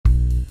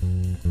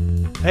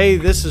Hey,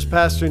 this is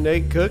Pastor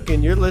Nate Cook,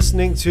 and you're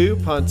listening to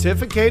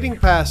Pontificating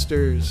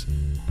Pastors,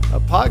 a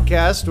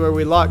podcast where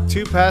we lock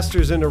two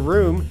pastors in a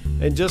room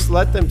and just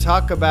let them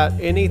talk about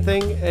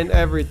anything and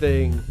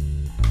everything.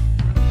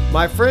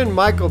 My friend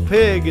Michael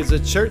Pigg is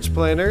a church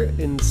planter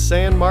in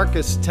San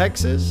Marcos,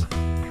 Texas,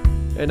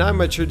 and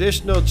I'm a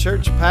traditional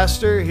church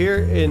pastor here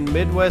in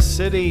Midwest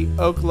City,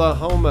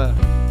 Oklahoma.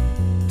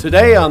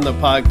 Today on the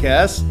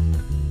podcast,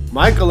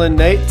 Michael and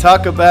Nate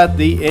talk about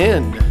the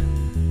end.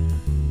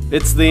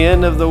 It's the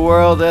end of the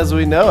world as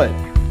we know it.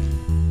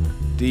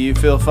 Do you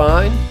feel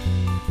fine?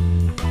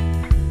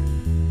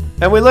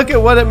 And we look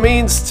at what it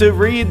means to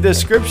read the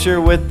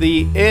scripture with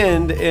the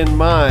end in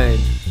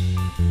mind.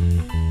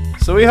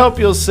 So we hope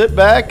you'll sit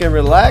back and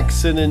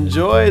relax and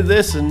enjoy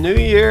this New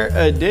Year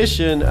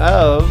edition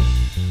of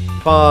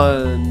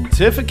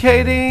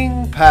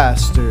Pontificating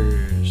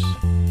Pastors.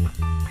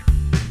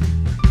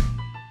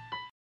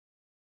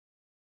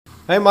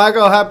 Hey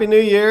Michael, Happy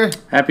New Year.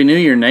 Happy New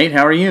Year, Nate.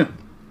 How are you?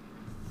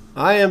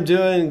 I am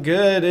doing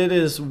good. It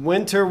is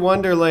winter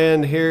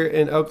wonderland here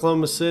in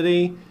Oklahoma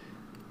City.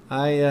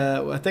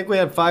 I think we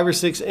had 5 or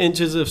 6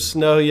 inches of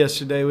snow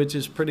yesterday, which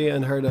is pretty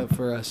unheard of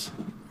for us.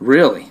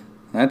 Really?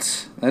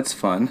 That's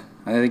fun.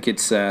 I think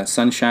it's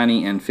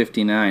sunshiny and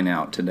 59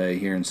 out today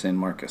here in San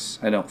Marcos.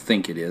 I don't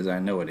think it is. I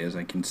know it is.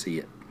 I can see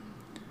it.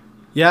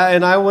 Yeah,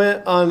 and I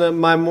went on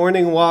my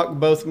morning walk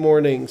both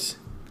mornings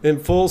in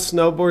full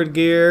snowboard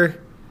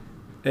gear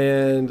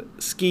and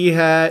ski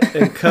hat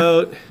and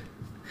coat.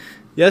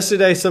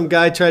 Yesterday, some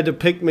guy tried to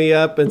pick me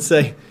up and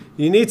say,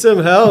 "You need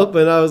some help?"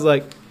 And I was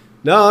like,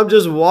 "No, I'm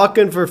just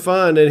walking for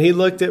fun." And he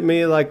looked at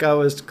me like I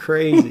was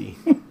crazy.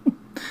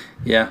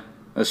 Yeah.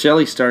 Well,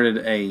 Shelly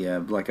started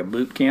a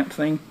boot camp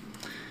thing,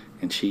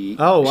 and she's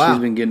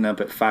been getting up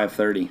at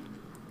 5:30,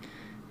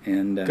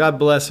 and God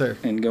bless her,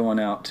 and going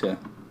out to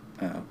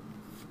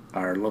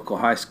our local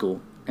high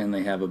school, and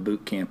they have a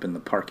boot camp in the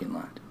parking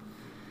lot.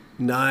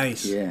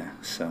 Nice. Yeah.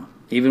 So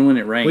even when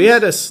it rains, we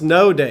had a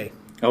snow day.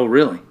 Oh,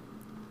 really?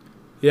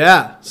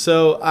 Yeah,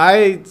 so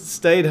I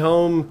stayed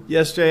home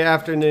yesterday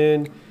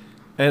afternoon,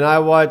 and I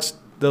watched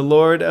The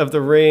Lord of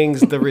the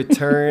Rings, The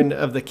Return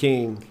of the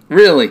King.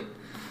 Really?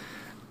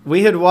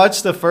 We had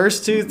watched the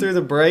first 2 through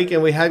the break,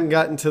 and we hadn't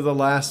gotten to the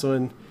last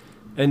one,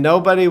 and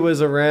nobody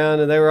was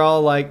around, and they were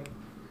all like,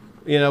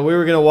 we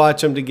were going to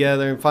watch them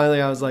together, and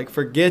finally I was like,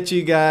 forget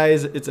you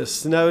guys, it's a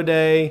snow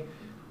day.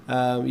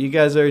 You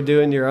guys are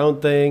doing your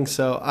own thing,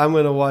 so I'm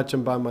going to watch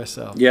them by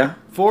myself. Yeah.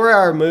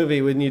 4-hour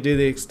movie when you do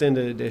the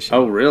extended edition.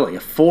 Oh, really? A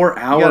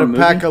 4-hour movie? You movie?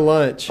 got to pack a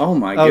lunch. Oh,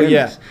 my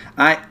goodness.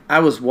 Yeah. I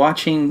was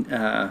watching,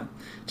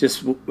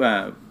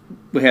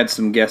 we had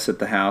some guests at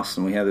the house,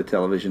 and we had the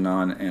television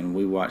on, and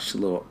we watched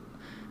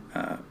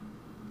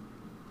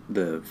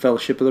the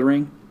Fellowship of the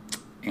Ring.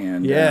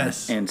 And,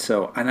 yes.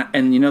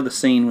 And you know the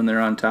scene when they're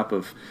on top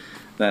of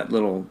that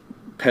little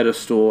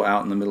pedestal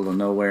out in the middle of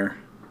nowhere,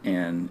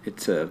 and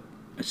it's a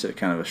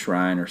kind of a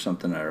shrine or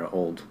something, or an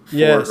old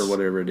fort or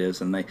whatever it is,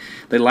 and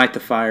they light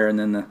the fire, and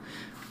then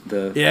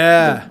the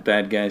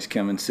bad guys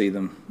come and see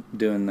them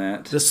doing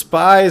that. The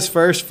spies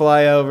first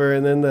fly over,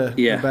 and then the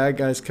bad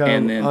guys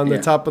come on the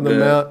top of the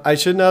mount. I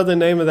should know the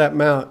name of that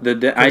mount.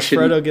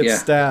 Frodo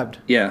gets stabbed.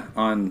 Yeah,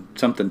 on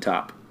something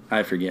top.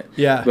 I forget.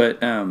 Yeah.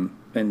 But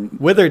and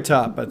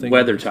Withertop, I think.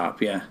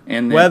 Weathertop, yeah.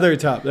 And then,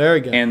 Weathertop, there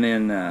we go. And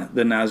then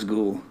the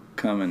Nazgul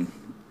come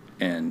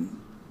and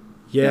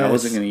yes. I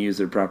wasn't going to use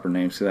their proper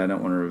names because I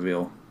don't want to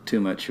reveal too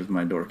much of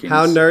my dorkiness.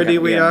 How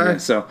nerdy we are. Yeah.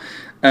 So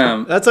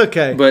that's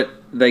okay. But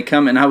they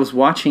come, and I was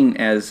watching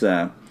as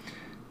the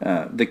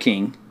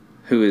king,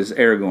 who is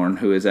Aragorn,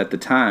 who is at the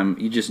time,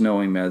 you just know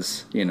him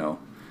as, the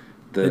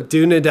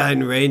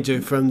Dunedain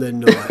Ranger from the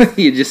north.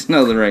 You just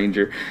know the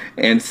Ranger.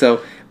 And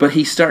so, but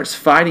he starts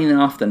fighting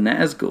off the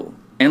Nazgul.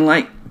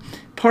 And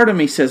part of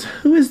me says,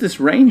 who is this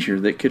Ranger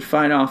that could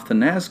fight off the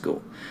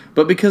Nazgul?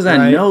 But because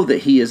I know that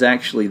he is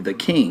actually the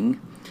king,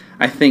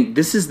 I think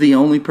this is the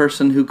only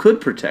person who could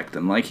protect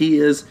them.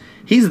 He's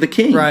the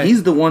king. Right.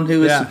 He's the one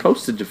who is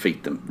supposed to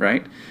defeat them,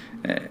 right?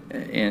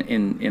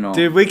 In all.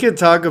 Dude, we could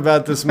talk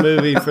about this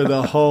movie for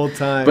the whole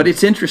time. But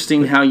it's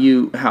interesting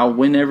how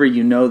whenever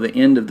you know the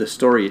end of the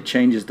story, it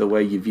changes the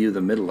way you view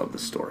the middle of the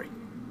story.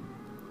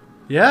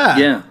 Yeah.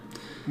 Yeah.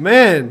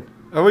 Man,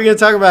 are we going to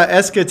talk about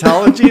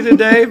eschatology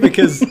today?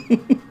 Because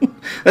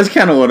that's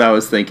kind of what I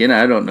was thinking.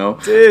 I don't know.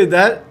 Dude,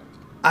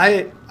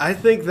 I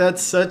think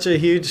that's such a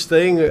huge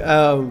thing.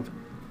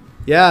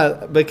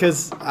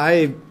 Because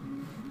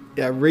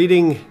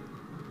reading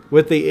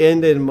with the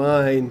end in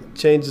mind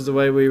changes the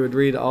way we would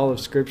read all of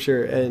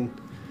Scripture. And,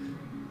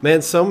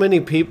 man, so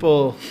many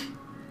people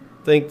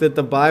think that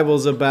the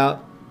Bible's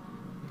about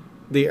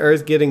the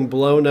earth getting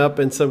blown up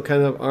in some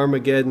kind of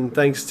Armageddon,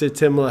 thanks to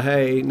Tim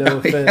LaHaye. No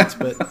offense,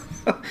 but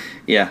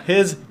yeah,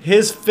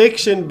 his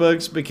fiction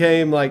books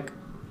became like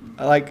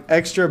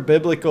extra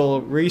biblical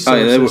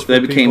resources. Oh, yeah, they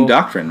became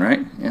doctrine,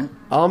 right? Yeah,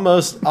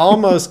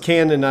 almost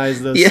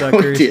canonized those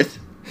suckers. We did.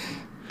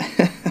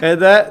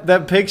 And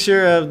that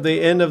picture of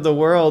the end of the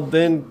world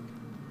then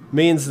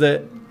means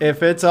that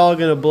if it's all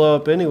going to blow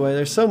up anyway,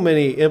 there's so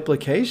many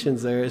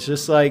implications there. It's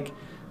just like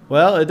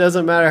Well, it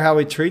doesn't matter how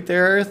we treat the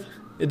earth.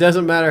 It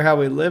doesn't matter how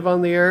we live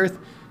on the earth.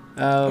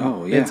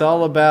 It's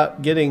all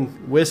about getting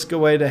whisked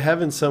away to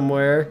heaven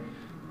somewhere,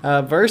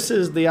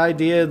 versus the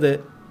idea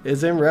that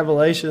is in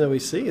Revelation that we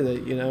see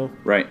that,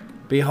 Right.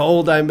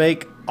 Behold, I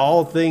make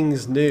all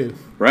things new.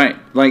 Right.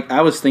 Like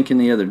I was thinking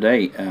the other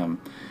day,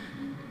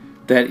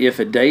 that if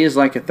a day is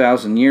like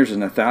 1,000 years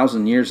and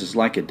 1,000 years is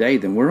like a day,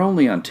 then we're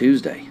only on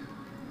Tuesday.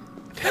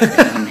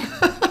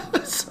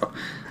 So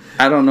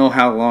I don't know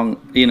how long,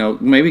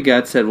 maybe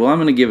God said, well, I'm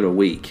going to give it a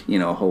week,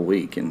 a whole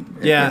week. And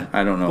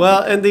I don't know.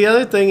 Well, and the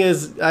other thing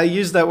is I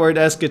use that word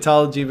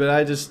eschatology,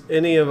 but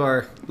any of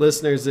our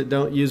listeners that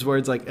don't use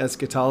words like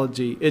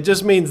eschatology, it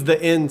just means the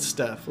end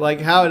stuff,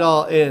 like how it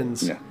all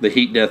ends. Yeah, the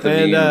heat death of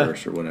the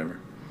universe or whatever.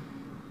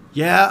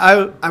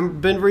 Yeah,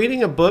 I've been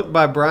reading a book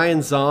by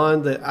Brian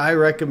Zahn that I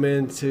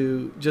recommend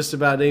to just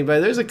about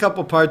anybody. There's a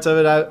couple parts of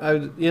it, I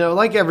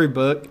like every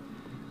book.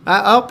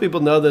 I hope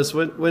people know this.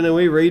 When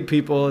we read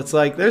people, it's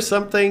like there's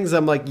some things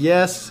I'm like,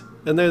 yes,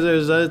 and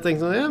there's other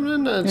things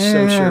I'm not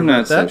so sure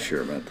about that. So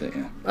sure about that,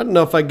 yeah. I don't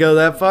know if I go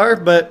that far,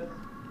 but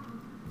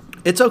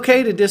it's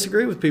okay to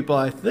disagree with people,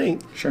 I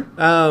think. Sure.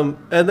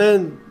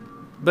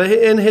 But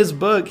in his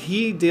book,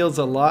 he deals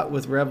a lot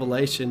with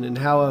Revelation and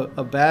how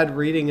a bad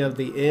reading of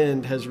the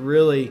end has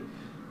really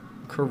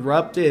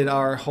corrupted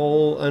our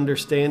whole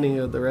understanding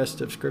of the rest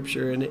of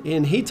Scripture.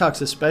 And he talks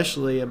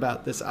especially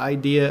about this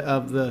idea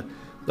of the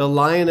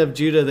Lion of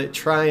Judah that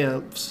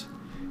triumphs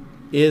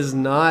is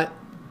not,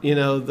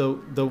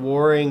 the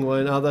warring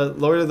one. Although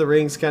Lord of the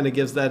Rings kind of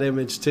gives that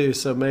image too,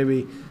 so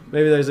maybe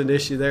there's an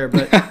issue there.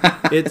 But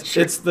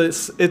it's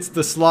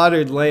the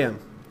slaughtered lamb.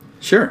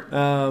 Sure.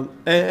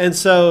 And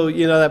so,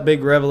 that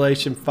big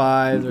Revelation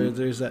 5, where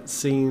there's that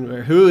scene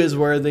where who is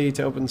worthy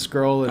to open the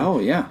scroll?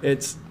 And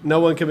it's no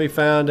one can be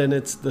found, and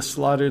it's the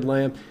slaughtered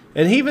lamb.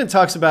 And he even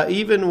talks about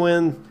even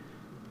when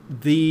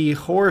the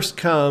horse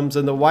comes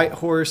and the white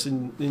horse,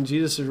 and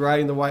Jesus is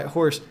riding the white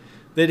horse,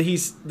 that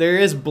there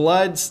is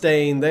blood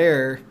stain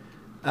there.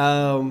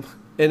 And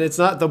it's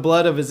not the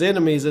blood of his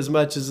enemies as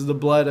much as the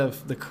blood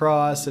of the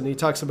cross. And he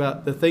talks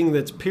about the thing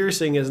that's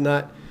piercing is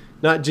not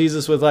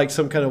Jesus with like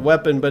some kind of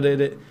weapon, but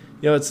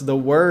it's the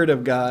word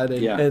of God.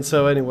 And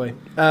so anyway,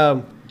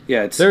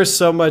 there's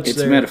so much it's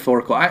there.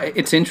 Metaphorical.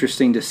 It's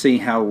interesting to see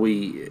how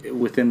we,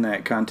 within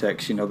that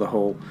context, the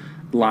whole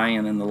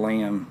lion and the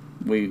lamb,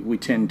 we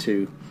tend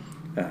to,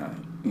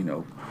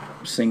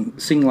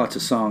 sing lots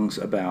of songs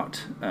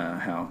about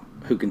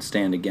who can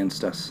stand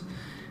against us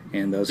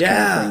and those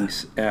kind of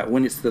things.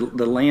 When it's the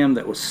lamb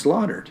that was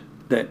slaughtered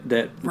that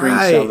brings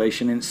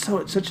salvation. And so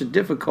it's such a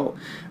difficult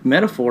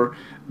metaphor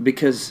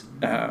because,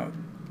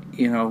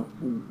 we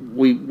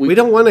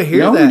don't want to hear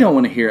that. No, we don't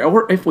want to hear it.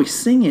 Or if we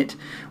sing it,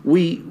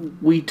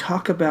 we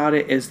talk about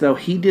it as though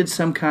he did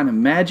some kind of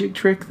magic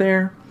trick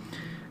there.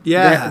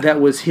 Yeah.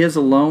 That was his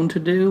alone to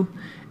do.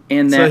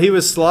 And so he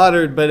was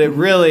slaughtered, but it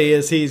really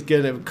is he's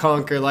going to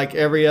conquer like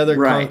every other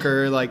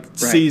conqueror, like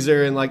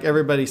Caesar and like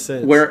everybody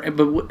since.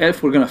 But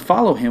if we're going to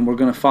follow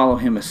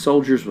him as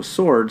soldiers with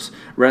swords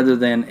rather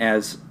than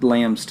as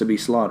lambs to be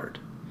slaughtered.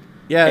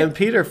 Yeah, and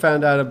Peter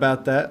found out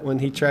about that when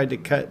he tried to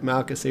cut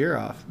Malchus' ear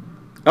off.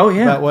 Oh,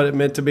 yeah. About what it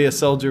meant to be a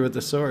soldier with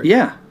a sword.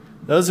 Yeah.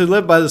 Those who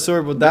live by the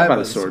sword will die by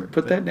the sword.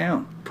 Put that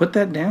down. Put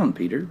that down,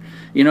 Peter.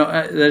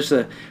 There's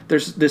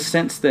this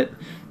sense that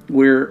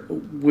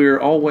we're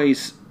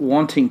always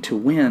wanting to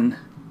win,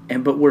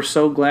 but we're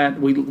so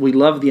glad we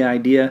love the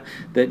idea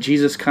that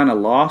Jesus kind of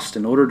lost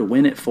in order to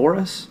win it for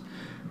us.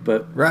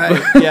 But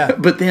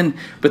then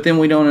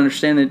we don't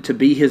understand it to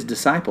be his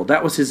disciple.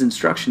 That was his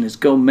instruction: is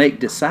go make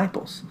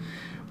disciples.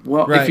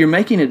 Well, if you're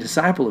making a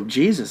disciple of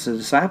Jesus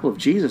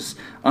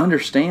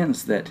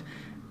understands that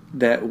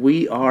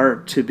we are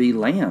to be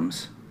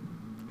lambs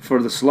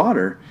for the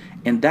slaughter,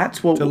 and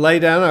that's what to lay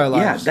down our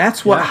lives. Yeah,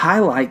 that's what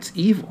highlights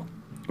evil.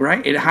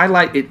 Right?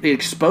 It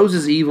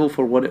exposes evil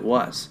for what it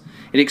was.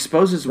 It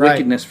exposes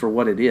wickedness for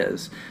what it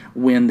is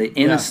when the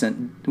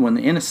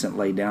innocent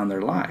lay down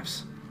their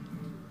lives.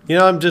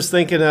 I'm just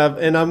thinking of,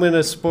 and I'm going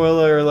to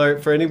spoiler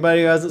alert for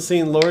anybody who hasn't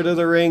seen Lord of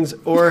the Rings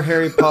or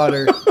Harry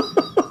Potter.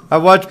 I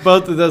watched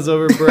both of those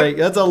over break.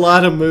 That's a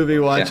lot of movie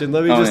watching.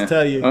 Let me just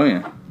tell you. Oh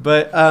yeah.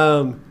 But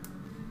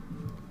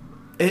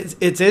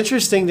it's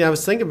interesting. I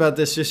was thinking about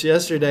this just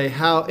yesterday.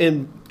 How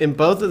in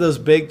both of those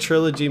big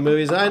trilogy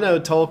movies, I know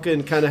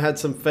Tolkien kind of had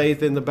some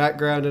faith in the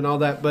background and all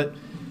that, but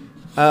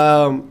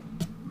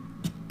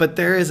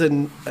there is a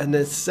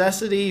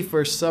necessity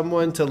for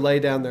someone to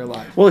lay down their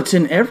life. Well, it's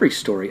in every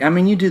story. I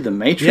mean, you do The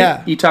Matrix.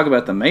 Yeah. You talk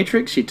about The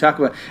Matrix. You talk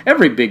about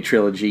every big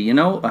trilogy.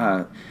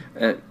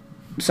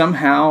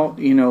 Somehow,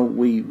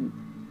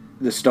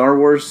 the Star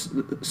Wars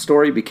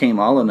story became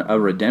all a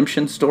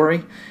redemption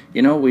story.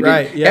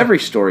 Every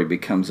story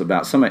becomes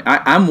about somebody.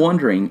 I'm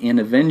wondering in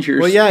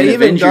Avengers. Well, even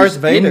Avengers Darth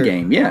Vader.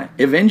 Endgame.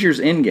 Avengers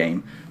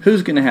Endgame.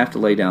 Who's going to have to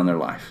lay down their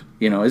life?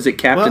 Is it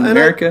Captain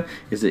America?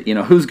 Is it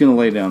who's going to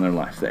lay down their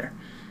life there?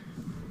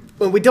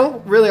 Well, we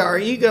don't really. Our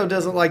ego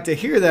doesn't like to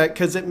hear that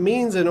because it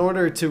means in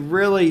order to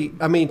really,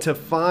 to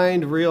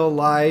find real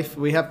life,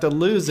 we have to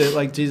lose it,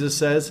 like Jesus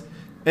says.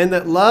 And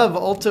that love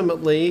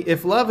ultimately,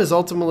 if love is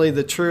ultimately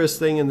the truest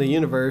thing in the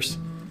universe,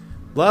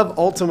 love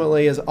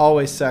ultimately is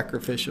always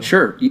sacrificial.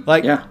 Sure.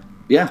 Like,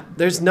 yeah.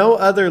 There's no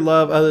other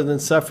love other than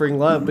suffering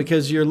love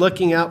because you're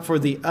looking out for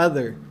the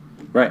other.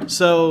 Right.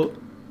 So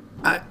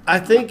I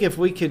think if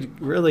we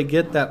could really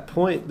get that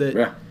point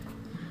that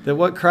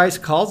what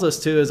Christ calls us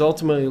to is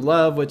ultimately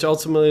love, which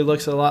ultimately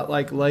looks a lot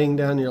like laying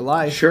down your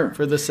life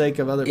for the sake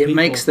of other people. It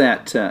makes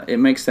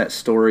that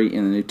story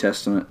in the New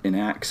Testament in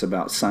Acts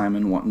about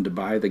Simon wanting to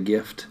buy the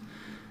gift.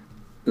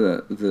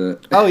 I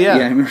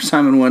remember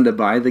Simon wanted to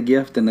buy the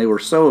gift, and they were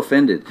so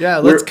offended. Yeah,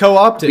 let's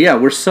co-opt it. Yeah,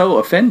 we're so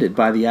offended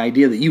by the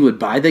idea that you would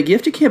buy the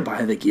gift. You can't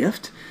buy the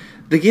gift.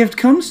 The gift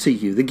comes to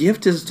you. The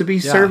gift is to be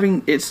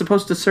serving. It's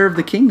supposed to serve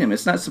the kingdom.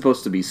 It's not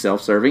supposed to be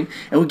self-serving.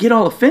 And we get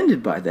all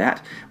offended by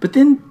that. But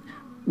then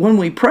when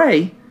we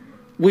pray,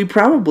 we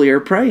probably are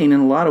praying in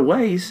a lot of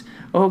ways,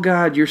 oh,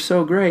 God, you're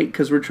so great,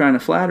 because we're trying to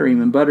flatter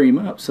him and butter him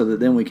up so that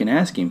then we can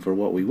ask him for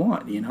what we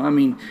want. You know, I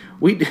mean,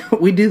 we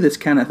do this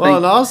kind of thing. Well,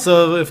 and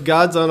also, if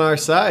God's on our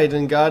side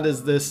and God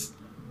is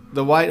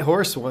the white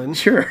horse one.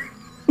 Sure.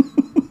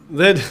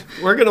 Then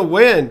we're going to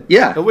win.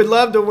 Yeah. And we'd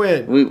love to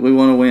win. We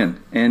want to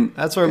win. And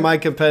that's where my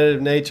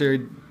competitive nature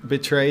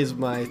betrays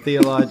my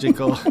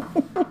theological.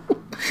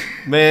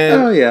 Man,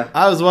 oh, yeah.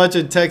 I was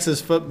watching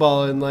Texas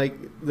football, and like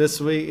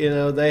this week, you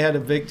know, they had a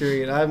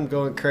victory, and I'm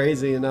going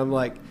crazy, and I'm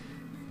like,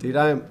 dude,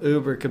 I am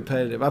uber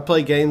competitive. I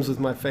play games with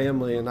my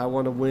family, and I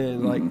want to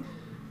win. Mm-hmm. Like,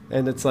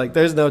 and it's like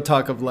there's no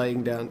talk of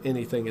laying down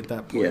anything at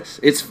that point. Yes,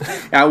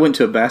 I went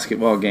to a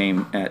basketball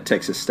game at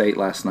Texas State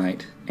last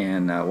night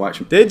and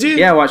watched. Did you?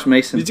 Yeah, I watched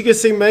Mason. Did you get to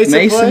see Mason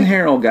play? Mason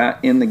Harrell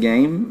got in the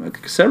game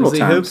several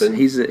times. Hooping?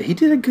 He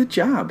did a good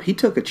job. He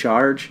took a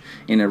charge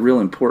in a real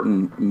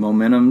important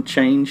momentum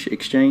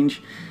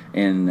exchange.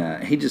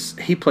 And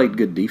he played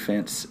good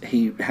defense.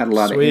 He had a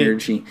lot of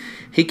energy.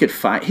 He could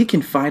fight. He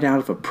can fight out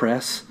of a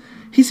press.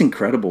 He's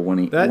incredible when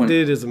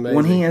dude is amazing.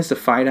 When he has to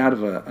fight out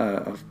of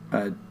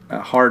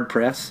a hard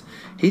press,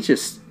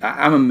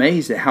 I'm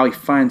amazed at how he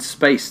finds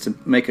space to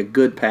make a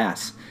good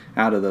pass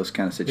out of those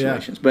kind of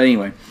situations. Yeah. But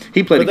anyway,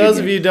 he played. For those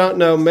of you who don't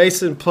know,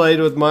 Mason played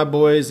with my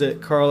boys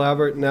at Carl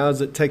Albert. Now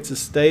is at Texas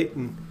State,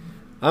 and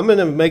I'm going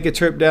to make a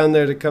trip down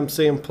there to come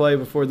see him play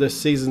before this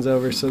season's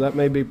over, so that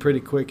may be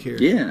pretty quick here.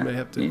 Yeah. I may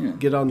have to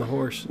get on the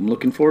horse. I'm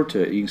looking forward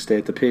to it. You can stay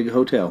at the Pig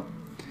Hotel.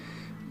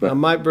 But I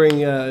might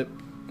bring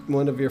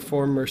one of your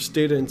former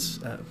students,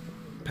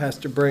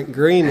 Pastor Brent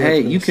Green. Hey,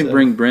 you can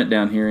bring Brent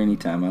down here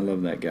anytime. I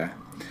love that guy.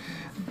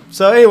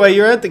 So anyway,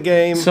 you're at the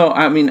game. So,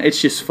 I mean,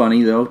 it's just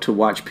funny, though, to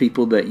watch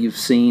people that you've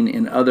seen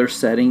in other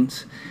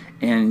settings.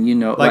 And, you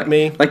know, like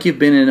me, like you've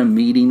been in a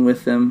meeting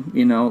with them,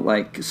 you know,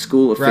 like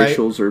school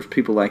officials or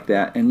people like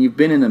that. And you've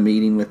been in a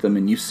meeting with them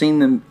and you've seen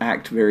them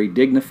act very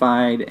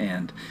dignified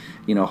and,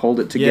 you know, hold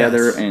it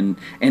together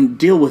and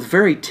deal with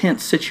very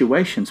tense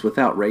situations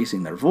without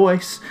raising their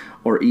voice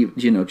or,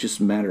 you know, just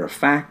matter of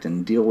fact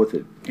and deal with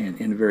it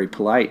in very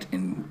polite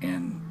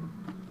and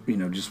you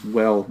know, just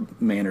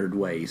well-mannered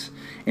ways.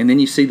 And then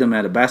you see them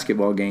at a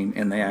basketball game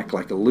and they act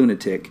like a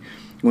lunatic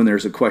when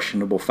there's a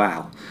questionable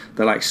foul.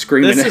 They're like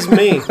screaming. This is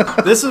me.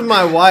 This is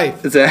my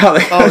wife. Is that how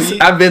they,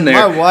 I've been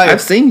there. My wife.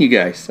 I've seen you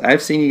guys. talk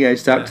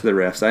to the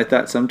refs. I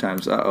thought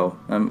sometimes, we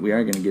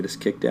are going to get us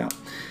kicked out.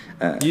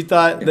 You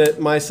thought that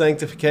my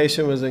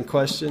sanctification was in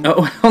question?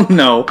 Oh, well,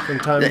 no. From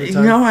time to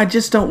time? No, I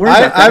just don't worry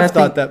about that. I've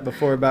thought that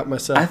before about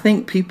myself. I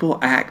think people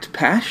act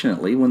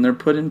passionately when they're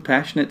put in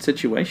passionate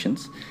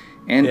situations.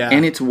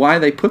 And it's why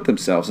they put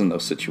themselves in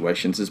those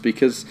situations is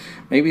because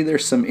maybe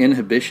there's some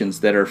inhibitions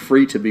that are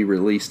free to be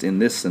released in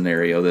this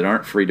scenario that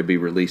aren't free to be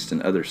released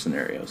in other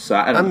scenarios. So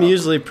I'm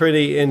usually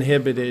pretty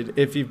inhibited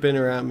if you've been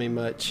around me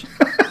much.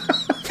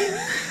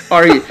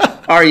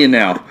 Are you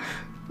now?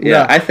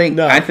 Yeah,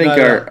 No, I think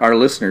no. our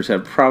listeners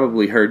have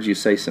probably heard you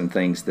say some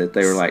things that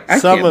they were like, I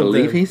can't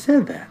believe he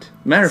said that.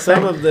 Matter of fact,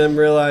 some of them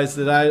realize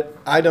that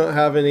I don't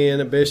have any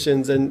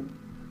inhibitions, and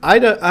I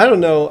don't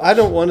know. I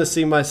don't want to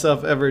see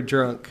myself ever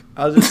drunk.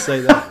 I'll just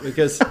say that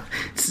because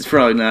it's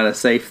probably not a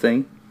safe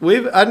thing.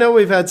 I know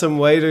we've had some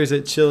waiters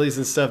at Chili's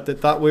and stuff that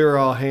thought we were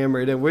all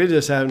hammered, and we're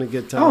just having a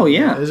good time. Oh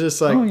yeah, it's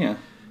just like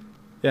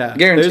yeah.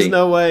 Guaranteed. There's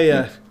no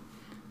way.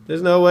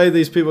 There's no way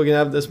these people can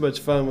have this much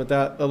fun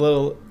without a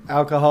little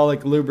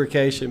alcoholic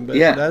lubrication. But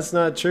that's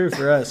not true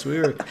for us.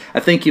 I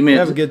think you meant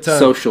have a good time.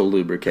 Social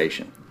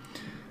lubrication.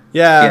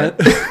 Yeah.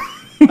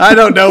 I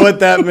don't know what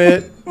that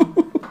meant.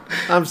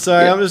 I'm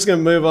sorry. I'm just going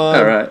to move on.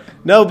 All right.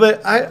 No,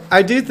 but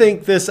I do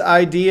think this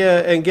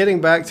idea, and getting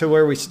back to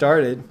where we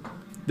started,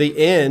 the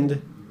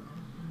end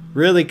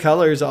really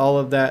colors all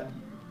of that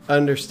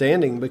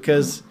understanding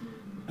because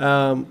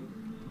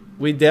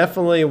we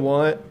definitely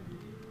want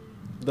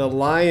the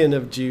Lion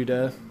of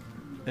Judah,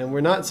 and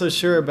we're not so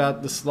sure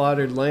about the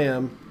slaughtered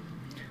lamb.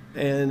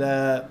 And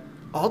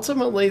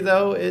ultimately,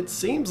 though, it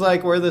seems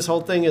like where this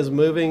whole thing is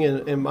moving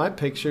in my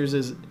pictures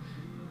is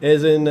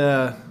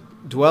in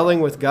dwelling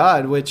with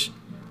God, which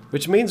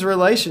Which means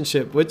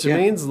relationship, which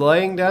means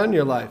laying down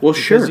your life. Well,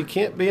 because sure. you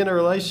can't be in a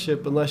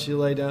relationship unless you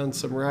lay down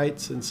some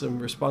rights and some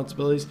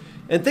responsibilities.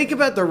 And think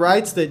about the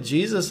rights that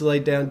Jesus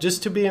laid down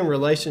just to be in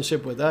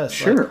relationship with us.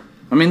 Sure. Like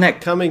I mean,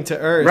 that coming to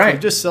earth. Right. We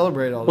just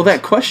celebrate all Well, this.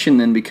 that question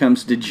then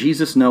becomes, did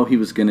Jesus know he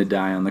was going to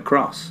die on the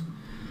cross?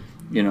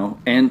 You know,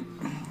 and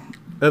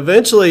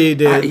Eventually he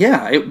did.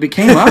 yeah, it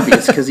became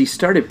obvious because he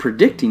started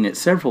predicting it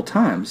several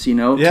times. You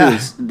know, Yeah.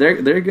 'cause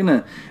they're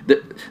gonna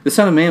the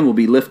Son of Man will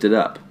be lifted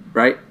up,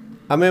 right?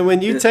 I mean,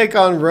 when you take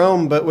on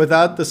Rome, but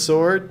without the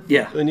sword,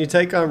 Yeah. when you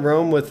take on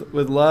Rome with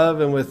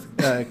love and with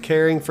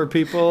caring for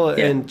people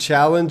and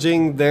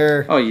challenging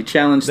their Oh, you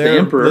challenge the their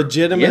emperor.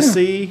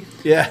 legitimacy,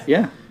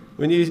 Yeah.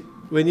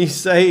 When you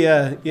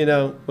say,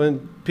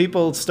 when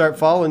people start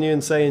following you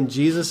and saying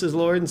Jesus is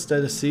Lord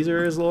instead of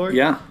Caesar is Lord,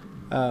 Yeah.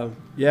 you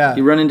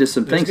You run into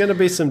some there's things. going to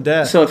be some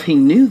death. So if he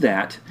knew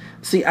that,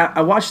 see,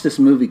 I watched this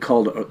movie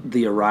called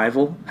The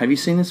Arrival. Have you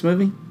seen this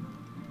movie?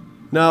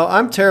 No,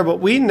 I'm terrible.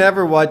 We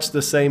never watch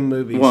the same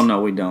movies. Well,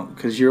 no, we don't,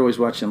 because you're always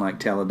watching like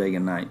Talladega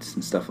Nights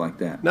and stuff like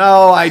that.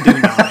 No, I do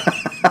not.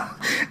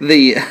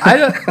 I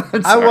don't.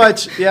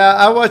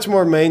 I watch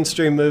more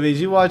mainstream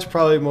movies. You watch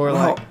probably more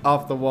like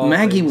off the wall.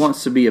 Maggie things.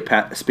 wants to be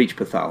a speech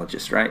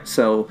pathologist, right?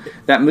 So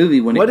that movie,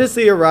 What is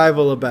The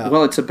Arrival about?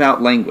 Well, it's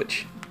about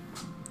language,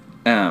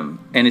 and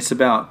it's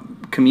about you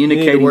need to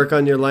communicating. work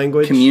on your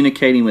language.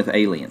 Communicating with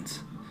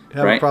aliens.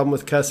 Have right? a problem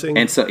with cussing.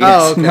 And so,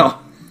 yes, okay. no,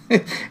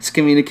 it's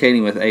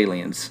communicating with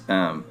aliens,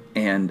 and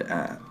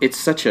it's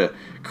such a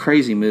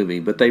crazy movie.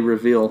 But they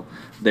reveal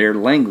their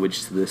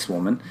language to this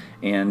woman,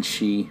 and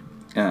she.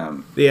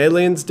 The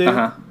aliens do.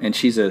 And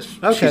she's a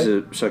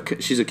Okay.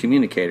 she's a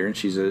communicator, and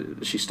she's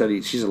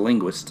a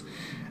linguist,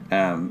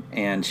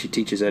 and she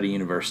teaches at a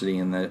university,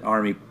 and the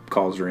Army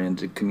calls her in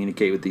to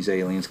communicate with these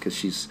aliens because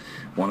she's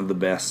one of the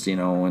best,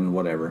 and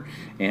whatever,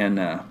 and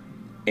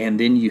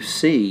then you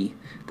see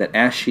that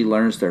as she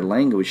learns their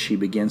language, she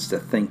begins to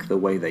think the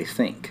way they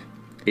think.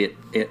 It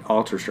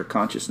alters her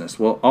consciousness.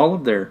 Well, all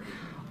of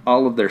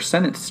their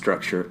sentence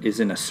structure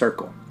is in a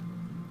circle,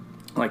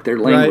 like their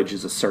language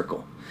is a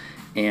circle.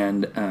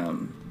 And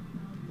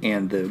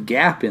the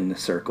gap in the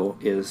circle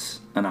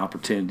is an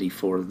opportunity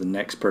for the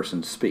next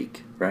person to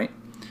speak, right?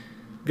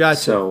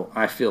 Gotcha. So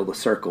I fill the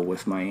circle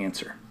with my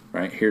answer,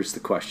 right? Here's the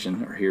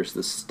question, or here's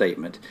the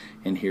statement,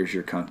 and here's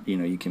your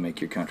you can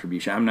make your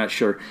contribution. I'm not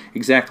sure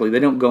exactly. They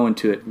don't go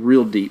into it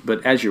real deep,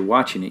 but as you're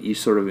watching it, you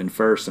sort of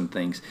infer some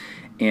things,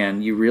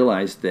 and you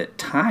realize that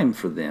time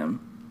for them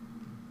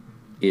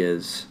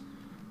is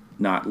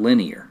not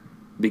linear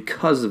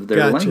because of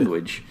their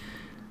language.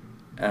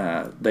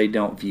 They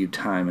don't view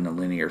time in a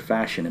linear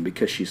fashion, and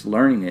because she's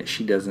learning it,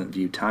 she doesn't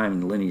view time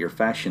in a linear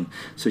fashion,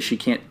 so she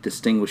can't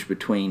distinguish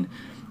between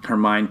her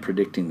mind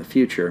predicting the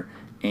future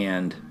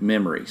and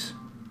memories,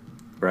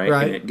 right?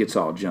 And it gets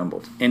all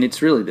jumbled, and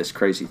it's really this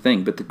crazy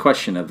thing. But the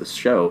question of the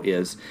show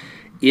is,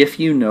 if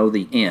you know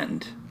the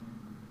end,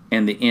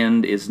 and the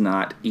end is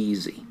not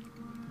easy,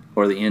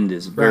 or the end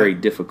is very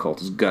difficult,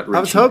 it's gut-wrenching,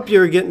 I was hoping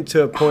you were getting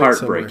to a point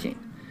heartbreaking,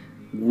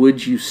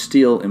 would you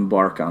still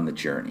embark on the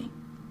journey?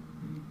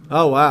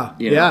 Oh wow!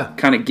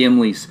 Kind of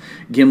Gimli's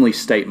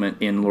statement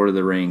in Lord of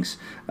the Rings: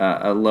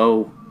 a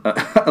low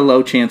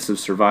chance of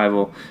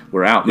survival.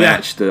 We're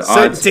outmatched. The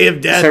certainty odds,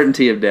 of death.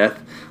 Certainty of death.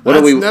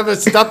 That's never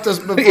stopped us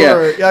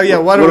before.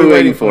 What are we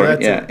waiting for?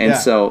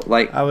 That's so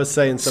like I was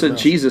saying something. So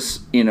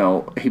Jesus,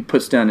 he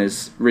puts down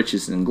his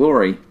riches and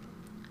glory,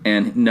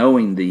 and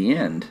knowing the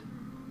end,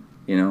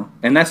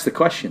 and that's the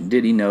question: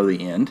 did he know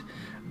the end?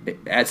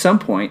 At some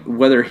point,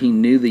 whether he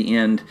knew the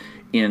end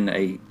in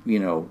a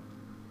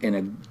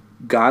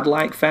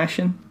godlike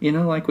fashion,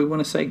 like we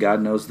want to say,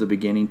 God knows the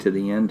beginning to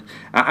the end.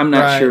 I'm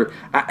not sure.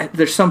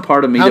 There's some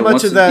part of me that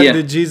wants to... How much of that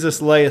did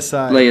Jesus lay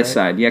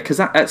aside? Yeah, because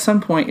at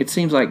some point it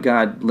seems like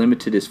God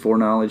limited his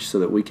foreknowledge so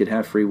that we could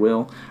have free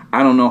will.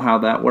 I don't know how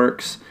that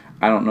works.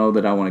 I don't know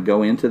that I want to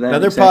go into that.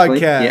 Another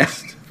podcast. Yeah,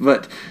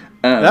 but...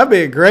 that'd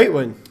be a great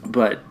one.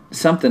 But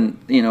something,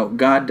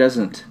 God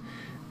doesn't...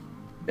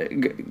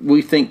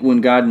 We think when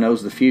God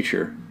knows the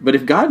future, but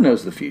if God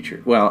knows the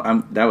future, well,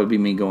 that would be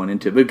me going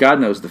into it. But if God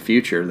knows the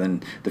future,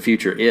 then the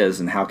future is,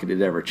 and how could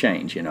it ever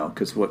change?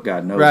 Because what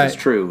God knows is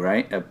true,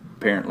 right?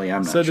 Apparently,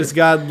 I'm not sure. So does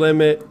God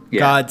limit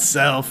God's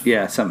self?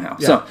 Yeah, somehow.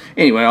 Yeah. So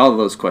anyway, all of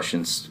those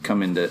questions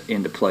come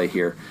into play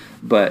here.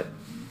 But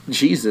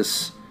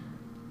Jesus,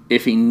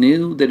 if he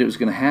knew that it was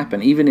going to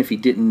happen, even if he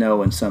didn't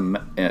know in some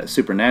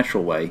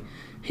supernatural way,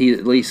 he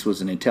at least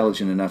was an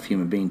intelligent enough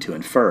human being to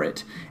infer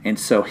it. And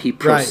so he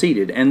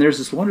proceeded. Right. And there's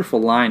this wonderful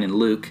line in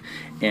Luke,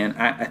 and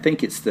I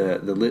think it's the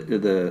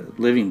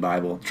Living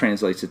Bible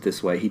translates it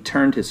this way. He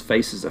turned his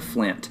face as a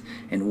flint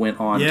and went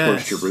on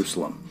towards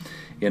Jerusalem.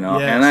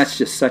 And that's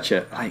just such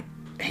a...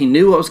 he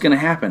knew what was going to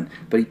happen,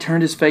 but he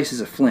turned his face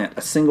as a flint,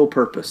 a single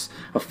purpose,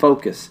 a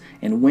focus,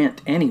 and went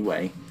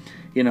anyway.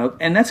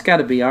 And that's got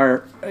to be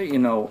our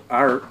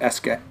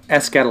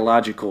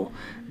eschatological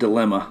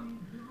dilemma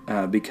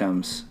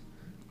becomes...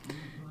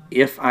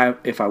 If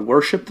I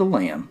worship the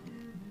Lamb,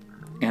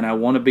 and I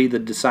want to be the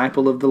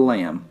disciple of the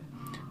Lamb,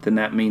 then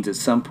that means at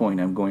some point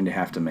I'm going to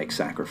have to make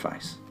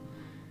sacrifice.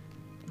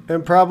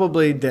 And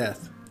probably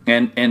death.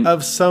 And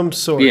of some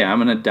sort. Yeah,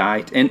 I'm going to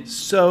die. And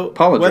so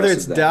Paul whether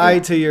it's that, die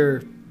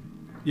to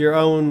your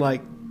own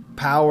like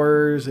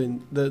powers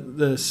and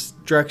the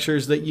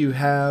structures that you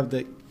have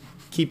that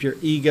keep your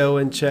ego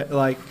in check,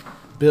 like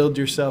build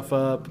yourself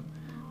up,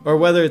 or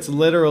whether it's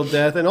literal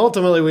death, and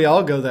ultimately we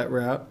all go that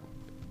route.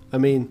 I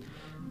mean,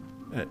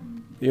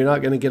 you're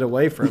not going to get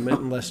away from it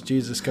unless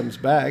Jesus comes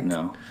back.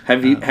 No.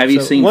 Have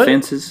you seen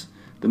Fences?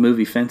 The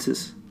movie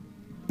Fences?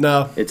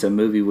 No. It's a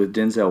movie with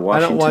Denzel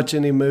Washington. I don't watch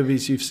any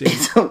movies you've seen.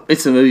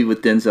 It's a movie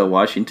with Denzel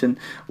Washington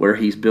where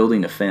he's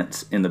building a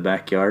fence in the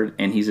backyard,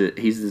 and he's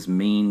this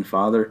mean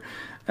father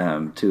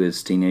to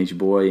his teenage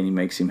boy, and he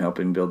makes him help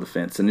him build the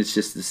fence, and it's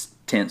just this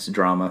tense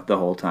drama the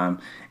whole time.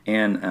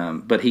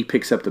 And but he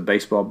picks up the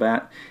baseball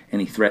bat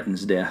and he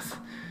threatens death.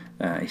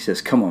 He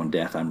says, "Come on,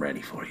 death, I'm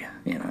ready for you."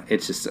 You know,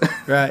 it's just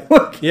right.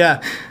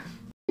 Yeah.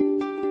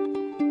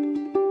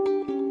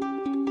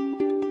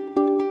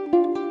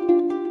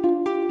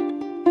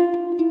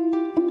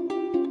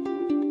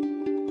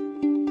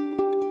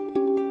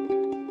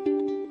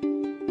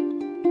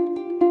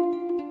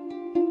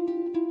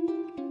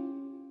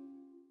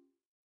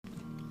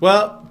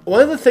 Well,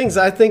 one of the things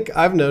I think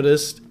I've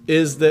noticed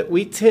is that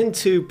we tend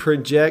to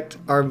project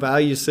our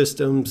value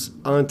systems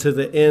onto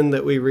the end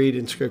that we read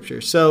in Scripture.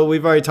 So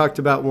we've already talked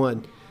about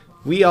one.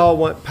 We all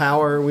want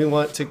power. We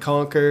want to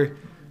conquer.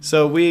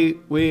 So we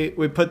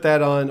put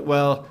that on,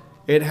 well,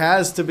 it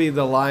has to be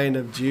the Lion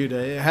of Judah.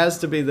 It has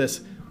to be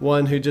this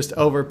one who just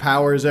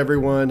overpowers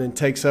everyone and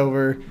takes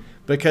over,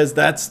 because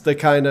that's the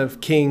kind of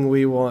king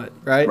we want,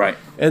 right? Right.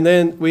 And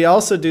then we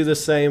also do the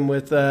same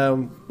with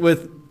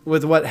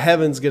what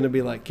heaven's going to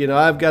be like. You know,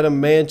 I've got a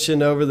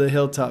mansion over the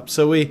hilltop.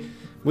 So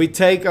we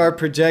take our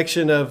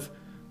projection of,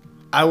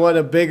 I want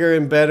a bigger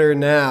and better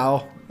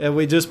now, and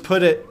we just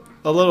put it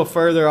a little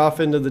further off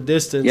into the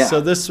distance. Yeah. So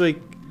this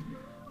week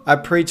I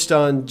preached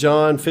on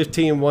John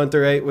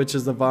 15:1-8, which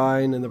is the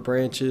vine and the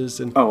branches.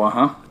 And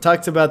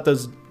talked about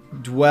those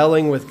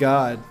dwelling with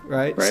God,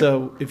 right?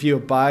 So if you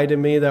abide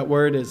in me, that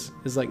word is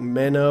like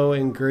meno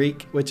in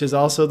Greek, which is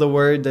also the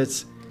word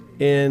that's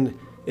in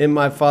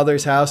my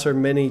Father's house are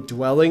many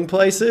dwelling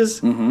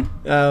places.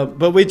 Mm-hmm.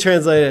 But we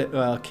translate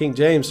it, King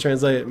James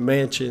translated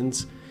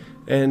mansions,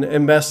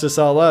 and messed us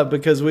all up,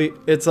 because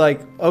it's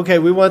like, okay,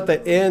 we want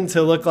the end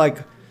to look like,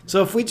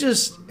 so if we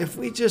just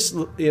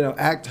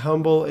act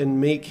humble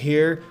and meek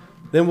here,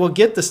 then we'll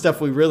get the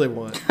stuff we really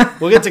want.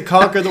 We'll get to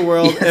conquer the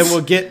world, and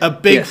we'll get a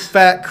big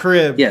fat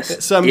crib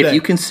someday. If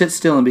you can sit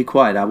still and be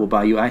quiet, I will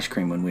buy you ice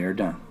cream when we are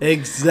done.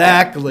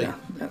 Exactly.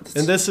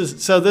 And this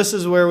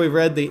is where we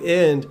read the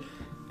end.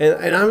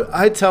 And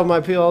I tell my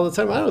people all the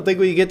time, I don't think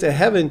when you get to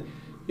heaven,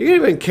 you don't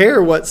even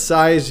care what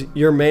size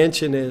your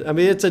mansion is. I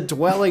mean, it's a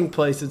dwelling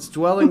place. It's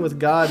dwelling with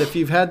God. If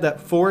you've had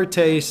that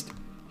foretaste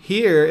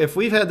here, if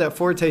we've had that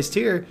foretaste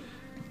here,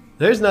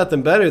 there's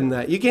nothing better than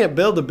that. You can't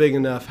build a big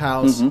enough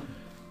house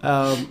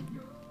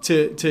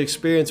to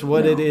experience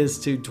what it is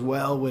to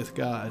dwell with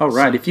God. Oh,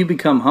 right. So, if you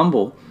become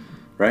humble,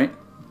 right?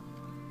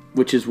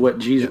 Which is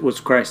what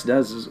what Christ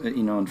does, is,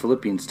 in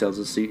Philippians tells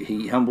us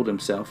he humbled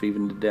himself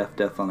even to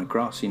death on the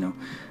cross.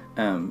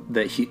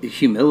 That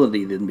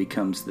humility then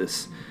becomes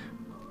this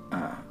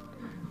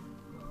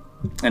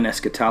an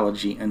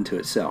eschatology unto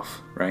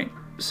itself, right?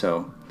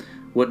 So,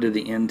 what do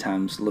the end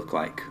times look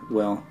like?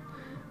 Well,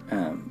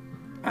 if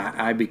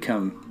I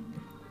become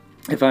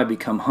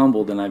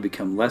humble, then I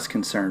become less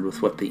concerned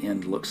with what the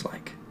end looks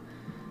like,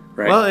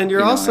 right? Well, and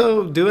you're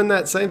also doing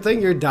that same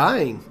thing. You're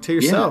dying to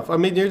yourself. Yeah. I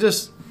mean,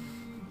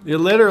 you're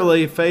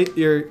literally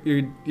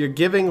you're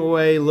giving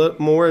away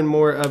more and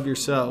more of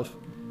yourself,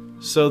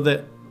 so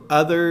that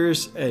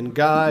others and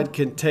God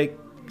can take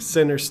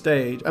center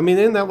stage. I mean,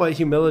 isn't that what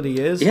humility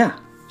is? Yeah.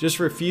 Just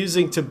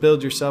refusing to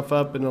build yourself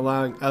up and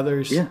allowing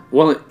others. Yeah.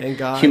 Well, and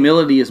God.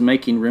 Humility is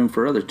making room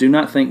for others. Do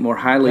not think more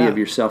highly of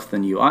yourself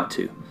than you ought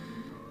to.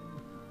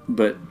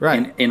 But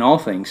in all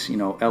things,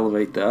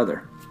 elevate the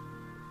other.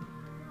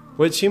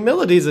 Which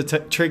humility is a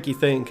tricky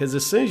thing, because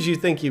as soon as you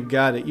think you've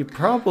got it, you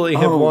probably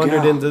have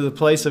wandered into the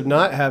place of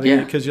not having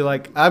it, because you're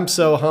like, I'm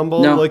so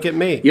humble, look at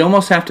me. You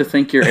almost have to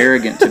think you're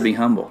arrogant to be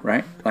humble,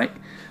 right? Like,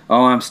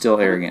 I'm still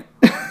arrogant.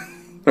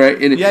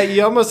 Right?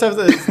 You almost have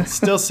to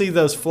still see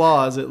those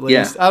flaws at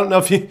least. Yeah. I don't know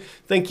if you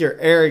think you're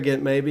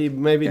arrogant, maybe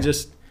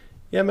just,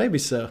 maybe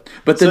so.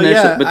 But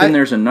then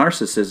there's a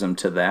narcissism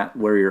to that,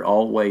 where you're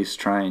always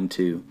trying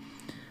to,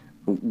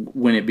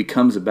 when it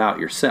becomes about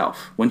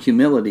yourself, when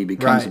humility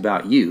becomes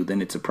about you,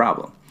 then it's a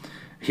problem.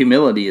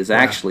 Humility is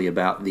actually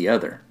about the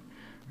other,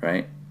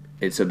 right?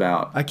 It's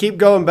about... I keep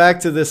going back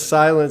to this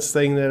silence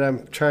thing that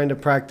I'm trying to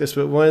practice,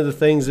 but one of the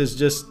things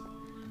is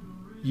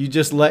you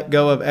just let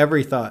go of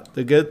every thought,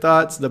 the good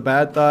thoughts, the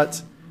bad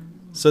thoughts,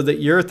 so that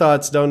your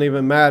thoughts don't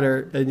even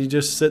matter, and you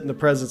just sit in the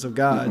presence of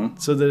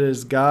God, so that it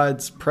is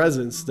God's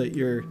presence that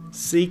you're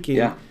seeking.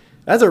 Yeah.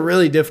 That's a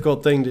really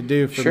difficult thing to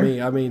do for Sure.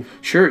 me. I mean,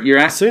 Sure, you're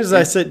as soon as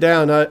I sit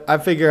down, I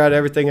figure out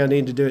everything I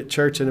need to do at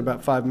church in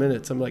about 5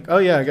 minutes. I'm like, oh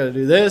yeah, I got to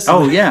do this.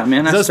 Oh yeah,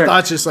 man. Those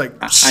thoughts just like,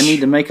 I need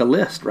to make a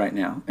list right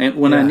now, and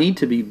when I Yeah. need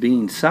to be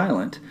being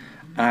silent,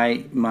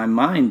 my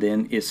mind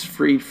then is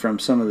freed from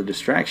some of the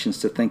distractions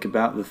to think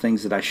about the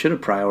things that I should have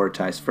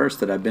prioritized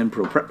first that I've been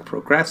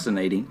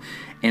procrastinating,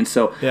 and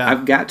so Yeah.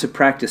 I've got to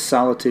practice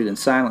solitude and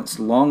silence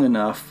long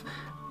enough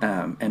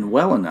and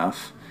well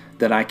enough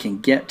that I can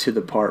get to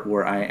the part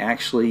where I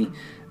actually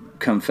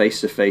come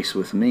face to face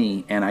with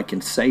me, and I can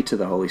say to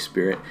the Holy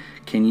Spirit,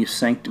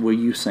 will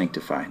you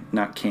sanctify?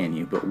 Not can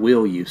you, but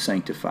will you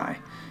sanctify?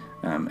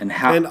 And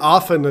how? and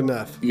often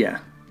enough. Yeah.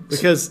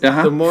 Because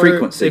the more,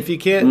 frequency. if you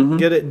can't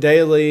get it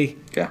daily,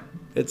 Yeah.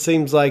 it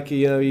seems like,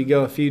 you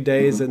go a few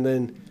days and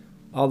then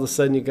all of a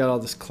sudden you got all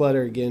this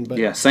clutter again. But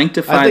Yeah.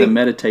 Sanctify the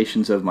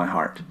meditations of my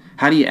heart.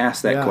 How do you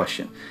ask that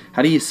question?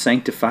 How do you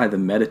sanctify the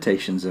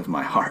meditations of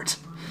my heart?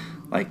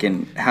 Like,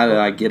 and how do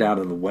I get out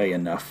of the way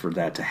enough for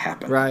that to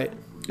happen? Right.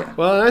 Yeah.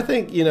 Well, and I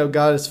think,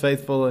 God is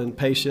faithful and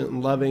patient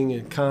and loving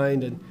and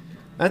kind. And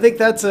I think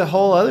that's a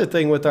whole other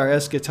thing with our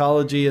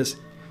eschatology is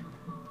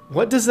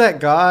what does that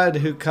God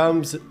who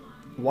comes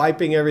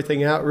wiping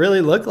everything out really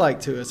look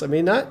like to us? I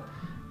mean,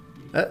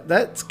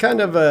 that's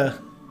kind of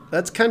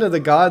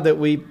the God that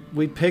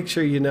we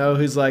picture,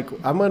 who's like,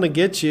 I'm going to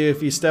get you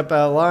if you step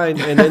out of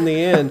line. And in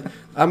the end,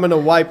 I'm going to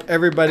wipe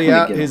everybody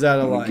out who's out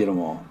of line. Get them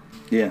all.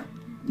 Yeah.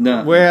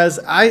 No. Whereas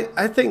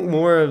I think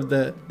more of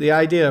the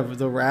idea of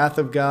the wrath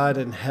of God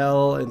and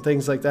hell and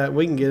things like that,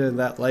 we can get into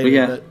that later.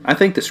 Yeah. But I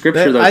think the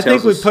scripture, though, I tells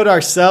think we us, put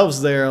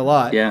ourselves there a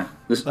lot. Yeah.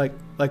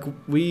 Like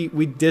we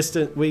get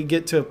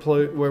to a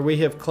point where we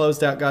have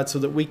closed out God so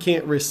that we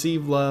can't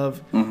receive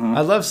love. Mm-hmm.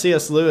 I love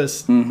C.S.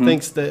 Lewis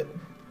thinks that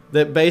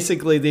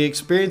basically the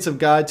experience of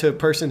God to a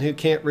person who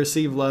can't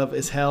receive love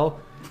is hell,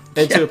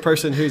 and to a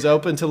person who's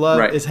open to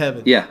love is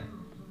heaven. Yeah.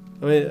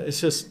 I mean, it's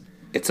just.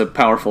 It's a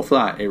powerful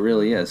thought. It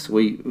really is.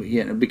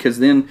 Because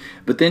then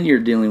you're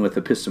dealing with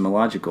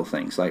epistemological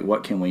things like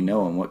what can we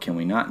know and what can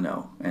we not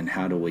know, and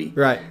how do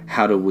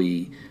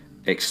we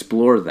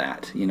explore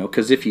that?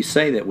 Because if you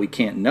say that we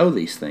can't know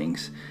these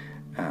things,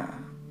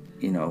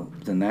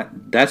 then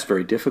that's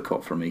very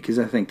difficult for me, because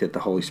I think that the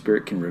Holy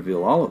Spirit can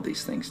reveal all of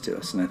these things to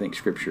us, and I think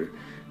Scripture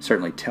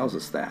certainly tells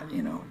us that.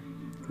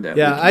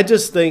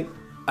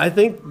 I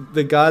think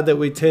the God that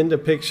we tend to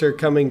picture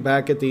coming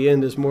back at the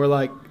end is more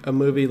like a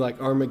movie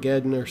like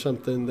Armageddon or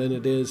something than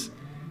it is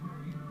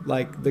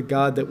like the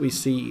God that we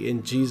see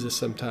in Jesus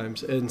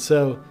sometimes. And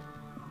so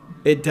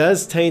it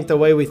does taint the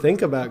way we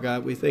think about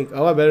God. We think,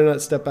 I better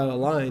not step out of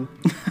line.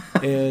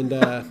 and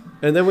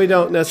then we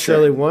don't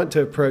necessarily want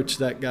to approach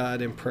that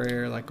God in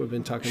prayer like we've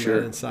been talking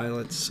about in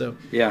silence. So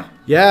yeah,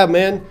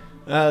 man,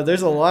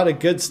 there's a lot of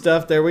good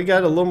stuff there. We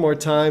got a little more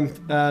time.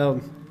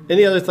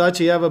 Any other thoughts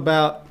you have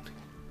about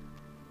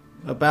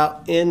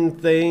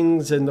end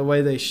things and the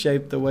way they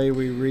shape the way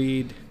we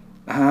read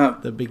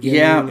the beginning?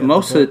 Yeah,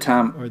 most of the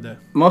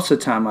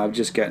time I've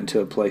just gotten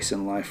to a place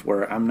in life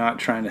where I'm not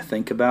trying to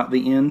think about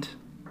the end,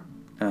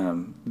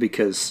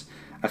 because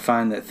I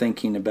find that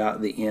thinking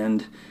about the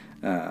end,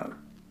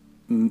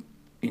 then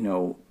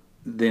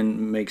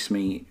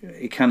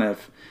it kind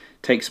of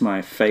takes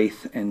my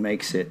faith and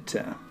makes it,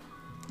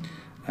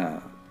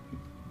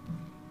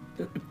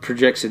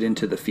 projects it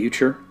into the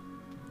future.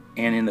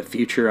 And in the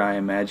future, I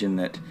imagine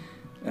that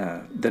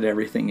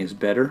everything is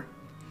better,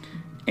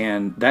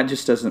 and that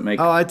just doesn't make.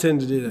 I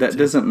tend to do that. That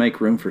doesn't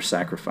make room for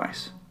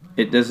sacrifice.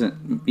 It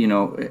doesn't.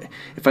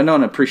 If I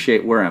don't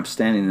appreciate where I'm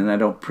standing, then I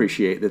don't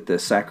appreciate that the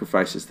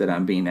sacrifices that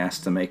I'm being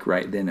asked to make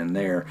right then and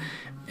there,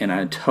 and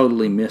I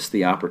totally miss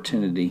the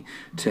opportunity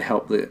to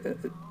help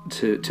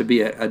to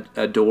be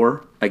a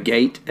door, a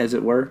gate, as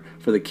it were,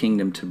 for the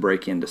kingdom to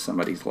break into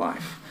somebody's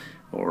life,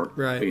 or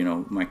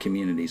my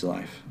community's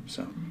life.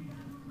 So.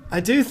 I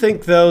do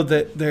think, though,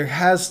 that there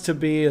has to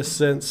be a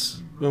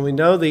sense when we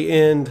know the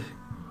end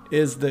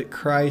is that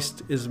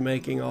Christ is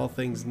making all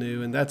things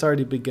new, and that's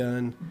already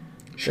begun.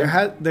 Sure.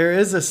 There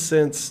is a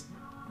sense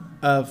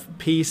of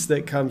peace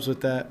that comes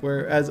with that,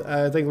 where, as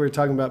I think we were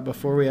talking about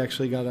before we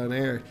actually got on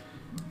air,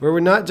 where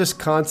we're not just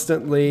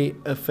constantly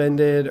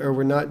offended, or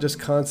we're not just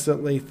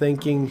constantly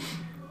thinking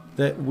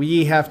that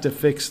we have to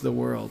fix the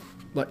world.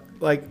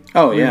 We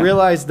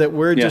realize that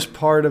we're just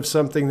part of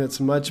something that's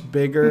much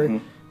bigger.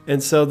 Mm-hmm.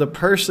 And so the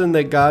person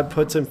that God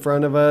puts in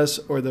front of us,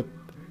 or the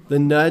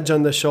nudge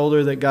on the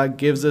shoulder that God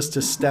gives us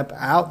to step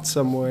out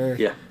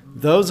somewhere,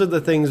 those are the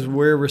things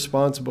we're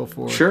responsible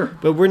for. Sure.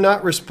 But we're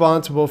not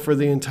responsible for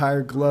the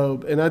entire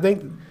globe. And I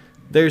think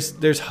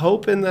there's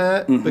hope in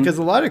that, because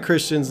a lot of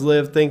Christians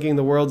live thinking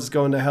the world is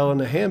going to hell in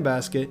a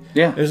handbasket.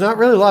 Yeah. There's not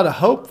really a lot of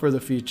hope for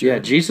the future. Yeah,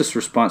 Jesus'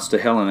 response to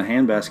hell in a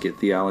handbasket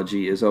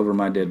theology is over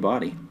my dead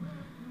body.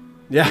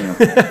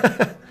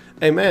 Yeah.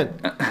 Amen.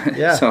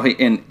 Yeah. So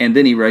and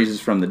then he raises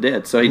from the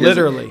dead. So he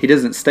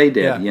doesn't stay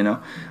dead. Yeah.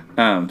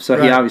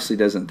 He obviously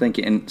doesn't think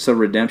it. And so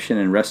redemption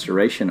and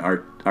restoration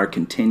are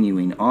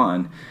continuing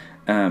on.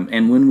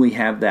 And when we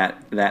have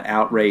that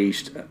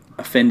outraged,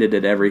 offended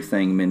at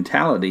everything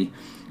mentality,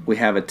 we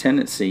have a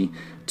tendency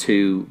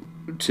to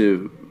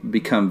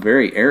become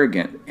very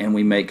arrogant, and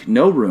we make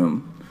no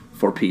room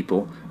for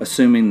people,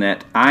 assuming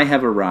that I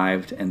have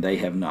arrived and they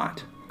have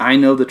not. I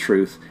know the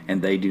truth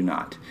and they do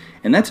not.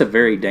 And that's a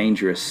very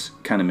dangerous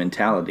kind of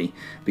mentality,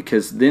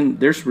 because then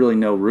there's really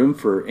no room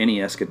for any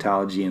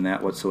eschatology in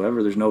that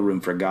whatsoever. There's no room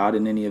for God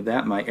in any of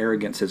that. My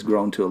arrogance has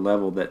grown to a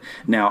level that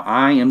now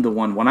I am the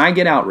one, when I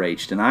get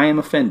outraged and I am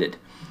offended,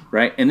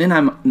 right? And then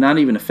I'm not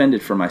even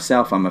offended for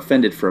myself. I'm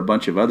offended for a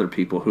bunch of other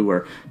people who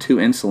are too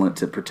insolent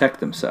to protect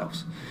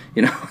themselves.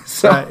 You know,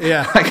 so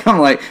like, I'm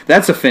like,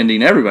 that's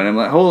offending everybody. I'm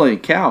like, holy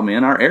cow,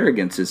 man, our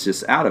arrogance is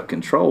just out of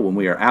control when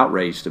we are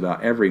outraged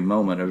about every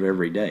moment of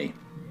every day.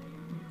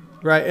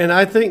 Right, and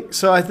I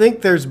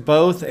think there's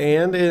both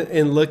and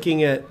in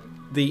looking at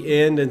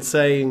the end and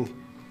saying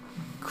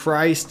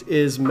Christ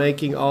is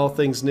making all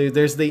things new.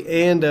 There's the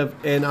and of,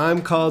 and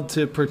I'm called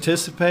to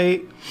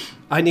participate.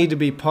 I need to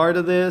be part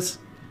of this.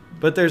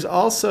 But there's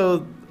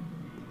also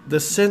the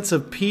sense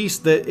of peace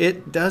that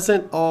it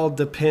doesn't all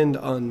depend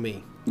on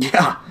me.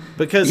 Yeah.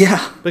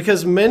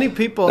 Because many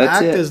people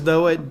act as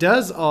though it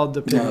does all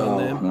depend on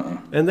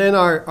them. And then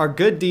our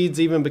good deeds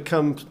even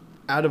become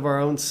out of our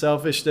own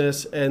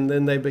selfishness, and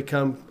then they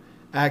become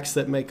acts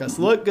that make us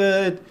look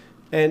good.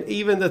 And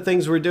even the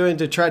things we're doing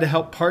to try to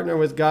help partner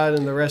with God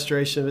in the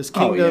restoration of His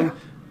kingdom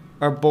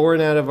are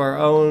born out of our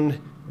own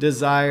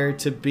desire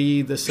to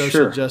be the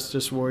social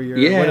justice warrior,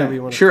 whatever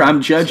you want to call it.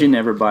 I'm judging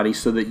everybody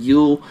so that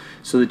you'll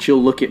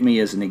look at me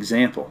as an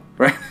example,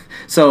 right?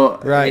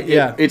 So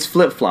it's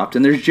flip-flopped,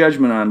 and there's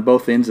judgment on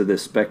both ends of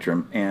this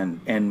spectrum,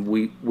 and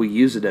we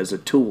use it as a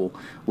tool.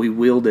 We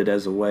wield it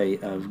as a way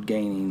of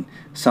gaining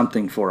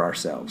something for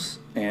ourselves.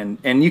 And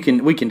we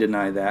can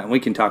deny that, and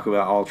we can talk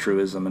about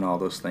altruism and all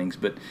those things,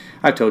 but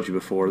I've told you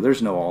before,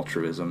 there's no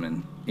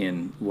altruism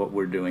in what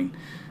we're doing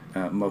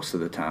most of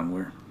the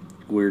time.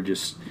 We're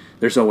just,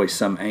 there's always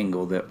some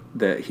angle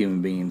that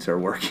human beings are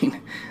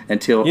working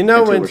until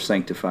we're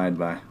sanctified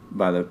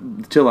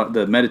until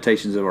the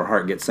meditations of our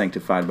heart get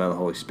sanctified by the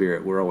Holy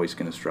Spirit. We're always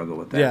going to struggle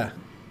with that. Yeah.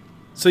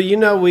 So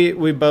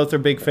we both are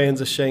big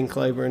fans of Shane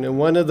Claiborne, and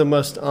one of the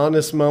most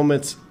honest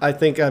moments I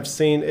think I've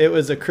seen, it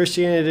was a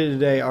Christianity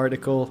Today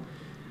article,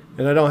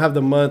 and I don't have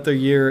the month or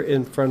year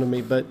in front of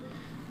me, but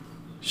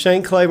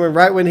Shane Claiborne,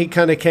 right when he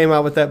kind of came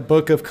out with that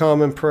Book of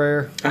Common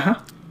Prayer,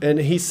 and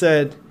he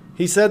said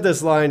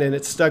this line, and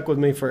it stuck with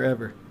me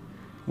forever.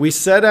 We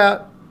set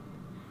out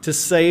to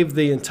save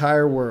the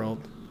entire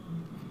world,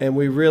 and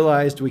we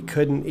realized we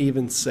couldn't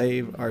even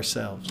save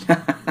ourselves.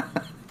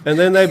 And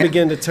then they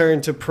begin to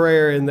turn to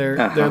prayer in their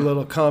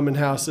little common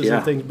houses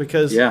and things,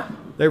 because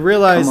they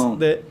realize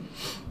that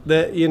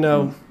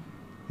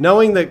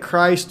knowing that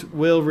Christ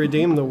will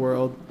redeem the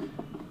world,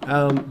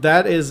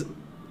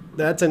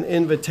 that's an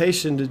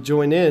invitation to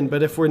join in.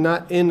 But if we're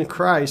not in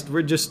Christ,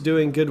 we're just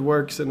doing good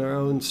works in our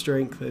own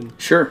strength. And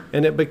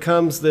it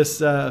becomes this,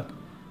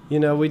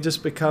 we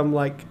just become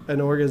like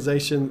an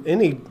organization.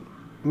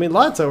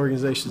 Lots of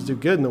organizations do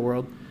good in the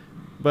world,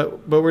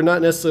 but we're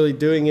not necessarily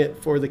doing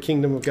it for the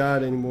kingdom of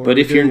God anymore. But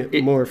we're doing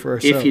it more for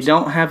ourselves. If you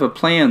don't have a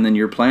plan, then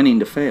you're planning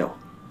to fail.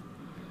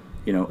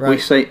 We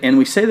say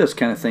those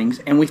kind of things,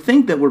 and we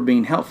think that we're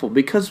being helpful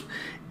because,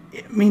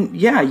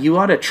 you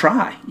ought to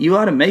try. You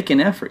ought to make an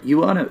effort.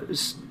 You ought to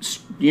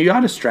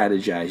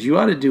strategize. You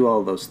ought to do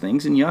all those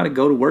things, and you ought to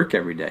go to work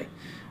every day,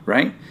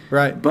 right?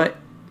 Right. But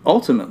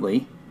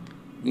ultimately,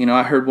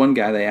 I heard one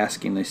guy, they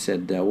asked him, they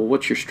said, well,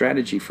 what's your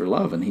strategy for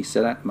love? And he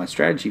said, my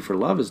strategy for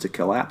love is to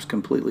collapse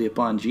completely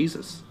upon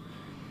Jesus.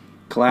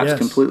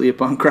 Completely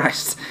upon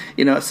Christ.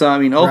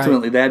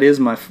 Ultimately, that is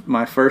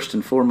my first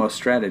and foremost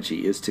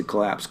strategy, is to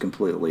collapse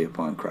completely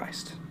upon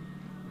Christ.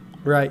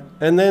 Right.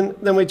 And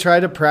then we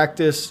try to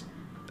practice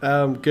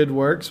good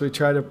works. We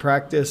try to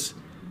practice,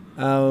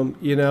 all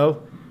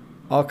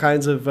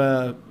kinds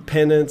of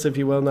penance, if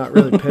you will. Not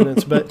really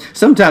penance, but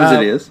sometimes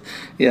it is.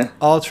 Yeah.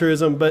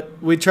 Altruism. But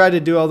we try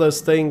to do all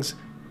those things.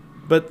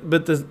 But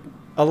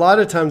a lot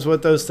of times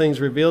what those things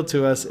reveal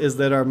to us is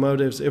that our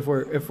motives, if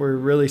we're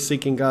really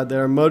seeking God, that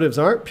our motives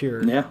aren't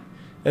pure. Yeah.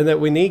 And that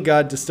we need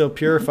God to still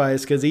purify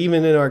us, because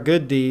even in our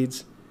good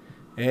deeds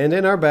and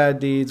in our bad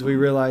deeds, we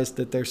realize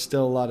that there's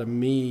still a lot of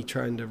me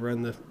trying to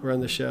run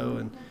the show.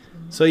 And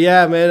so,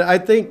 man, I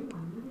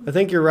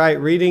think you're right.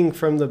 Reading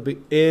from the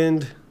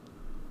end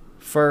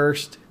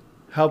first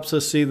helps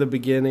us see the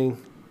beginning.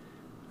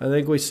 I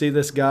think we see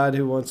this God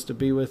who wants to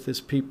be with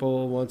His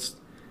people, wants,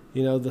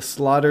 the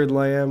slaughtered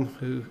lamb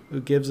who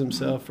gives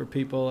Himself for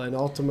people, and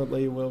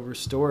ultimately will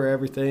restore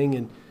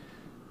everything.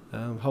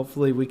 And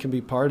hopefully we can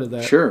be part of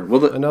that. Sure.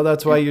 Well, I know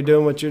that's why you're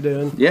doing what you're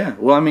doing. Yeah.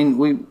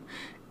 Well,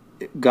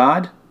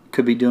 God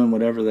could be doing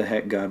whatever the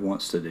heck God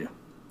wants to do.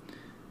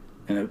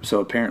 And so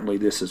apparently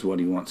this is what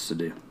He wants to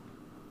do,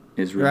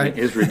 is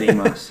redeem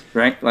us,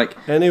 right?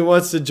 And He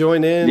wants to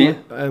join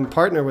in and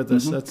partner with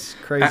us. That's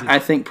crazy. I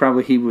think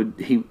probably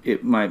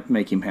it might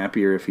make Him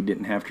happier if He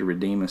didn't have to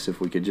redeem us, if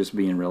we could just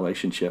be in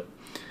relationship,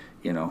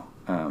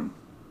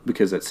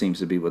 because that seems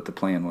to be what the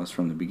plan was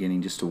from the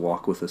beginning, just to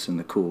walk with us in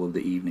the cool of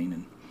the evening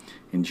and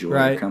enjoy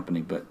our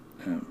company. But,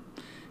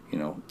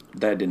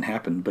 that didn't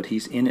happen. But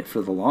he's in it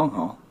for the long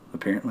haul,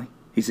 apparently.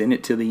 He's in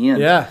it to the end.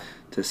 Yeah.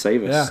 To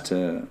save us,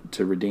 to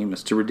redeem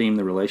us, to redeem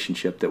the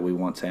relationship that we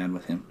once had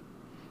with him.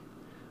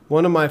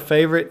 One of my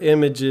favorite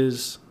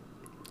images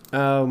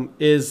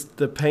is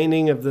the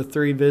painting of the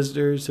three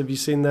visitors. Have you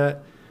seen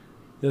that?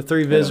 The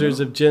three visitors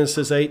of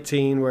Genesis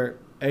 18, where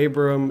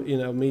Abram,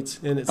 meets,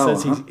 and it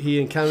says he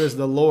encounters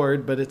the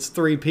Lord, but it's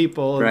three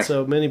people, and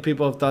so many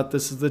people have thought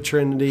this is the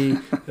Trinity.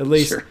 At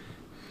least, Sure.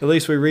 At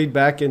least we read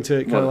back into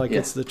it kind of like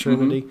it's the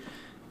Trinity.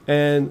 Mm-hmm.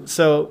 And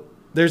so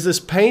there's this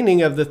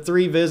painting of the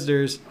three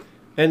visitors,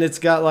 and it's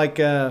got like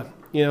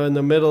in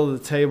the middle of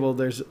the table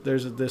there's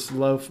this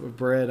loaf of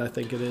bread, I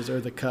think it is, or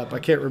the cup, I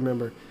can't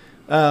remember.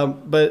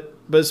 But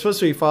it's supposed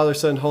to be Father,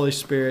 Son, Holy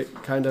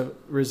Spirit, kind of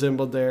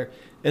resembled there.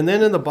 And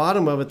then in the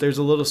bottom of it, there's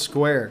a little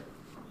square.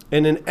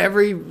 And in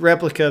every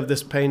replica of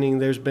this painting,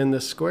 there's been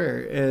this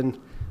square. And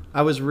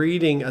I was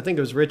reading, I think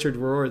it was Richard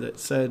Rohr that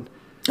said,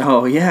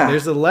 oh, yeah.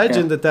 There's a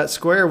legend that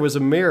square was a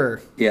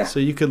mirror. Yeah. So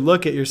you could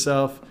look at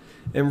yourself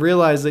and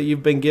realize that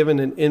you've been given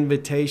an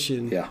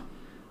invitation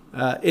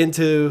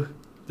into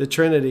the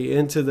Trinity,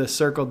 into the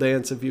circle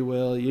dance, if you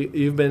will.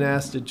 You've been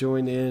asked to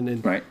join in.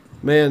 And right.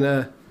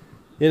 Man,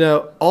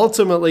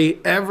 ultimately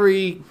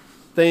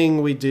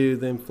everything we do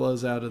then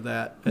flows out of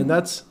that. And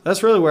that's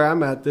really where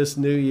I'm at this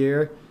new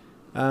year.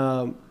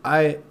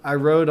 I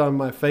wrote on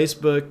my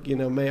Facebook,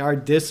 may our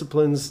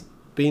disciplines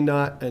be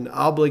not an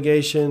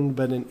obligation,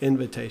 but an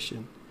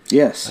invitation.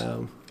 Yes,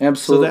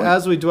 absolutely. So that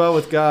as we dwell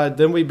with God,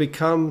 then we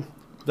become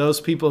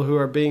those people who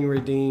are being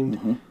redeemed.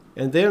 Mm-hmm.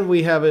 And then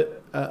we have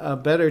a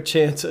better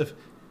chance of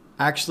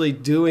actually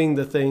doing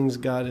the things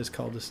God has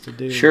called us to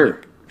do. Sure.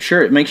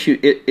 It makes you,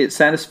 it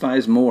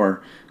satisfies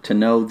more to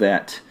know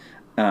that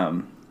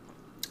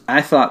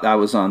I thought I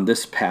was on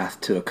this path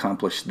to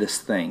accomplish this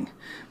thing.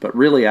 But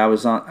really,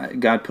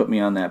 God put me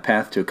on that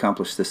path to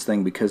accomplish this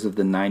thing because of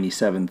the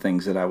 97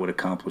 things that I would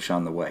accomplish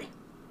on the way.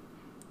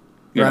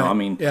 You know, I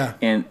mean,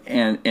 and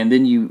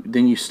then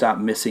you stop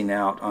missing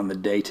out on the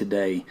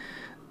day-to-day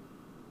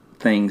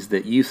things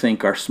that you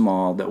think are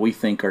small, that we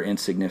think are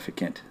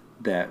insignificant,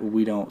 that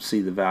we don't see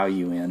the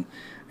value in,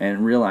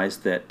 and realize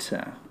that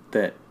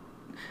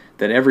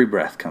every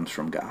breath comes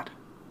from God.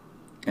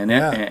 And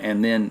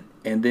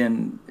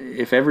then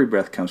if every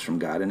breath comes from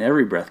God and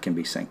every breath can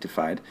be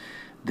sanctified,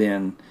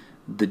 then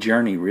the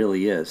journey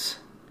really is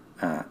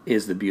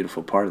the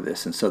beautiful part of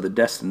this. And so the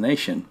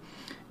destination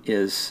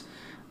is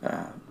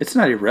it's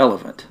not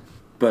irrelevant,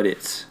 but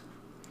it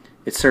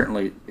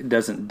certainly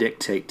doesn't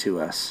dictate to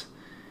us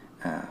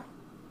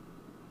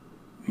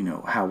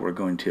how we're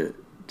going to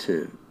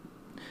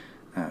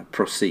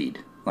proceed.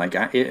 Like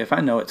if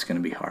I know it's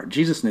going to be hard,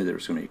 Jesus knew there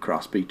was going to be a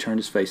cross, but he turned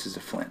his face as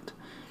a flint.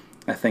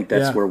 I think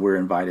that's where we're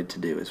invited to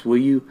do is, will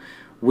you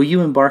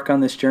embark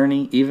on this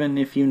journey even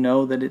if you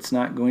know that it's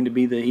not going to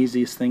be the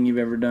easiest thing you've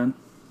ever done?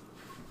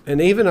 And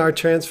even our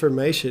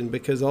transformation,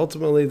 because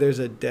ultimately there's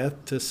a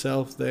death to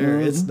self there.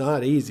 Mm-hmm. It's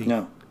not easy.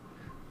 No.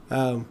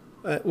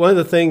 One of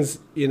the things,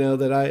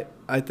 that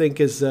I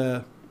think is,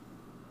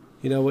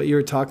 what you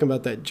were talking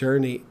about, that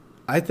journey,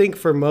 I think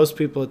for most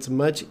people it's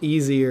much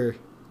easier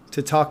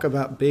to talk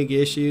about big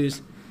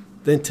issues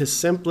than to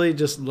simply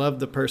just love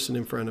the person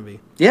in front of me.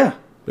 Yeah.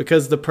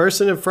 Because the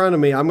person in front of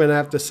me, I'm going to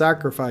have to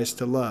sacrifice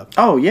to love.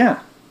 Oh,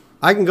 yeah.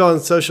 I can go on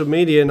social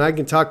media and I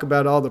can talk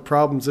about all the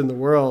problems in the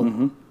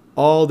world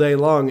all day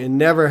long and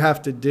never have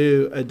to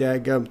do a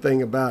dadgum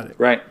thing about it.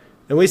 Right.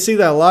 And we see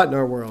that a lot in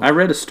our world. I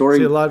read a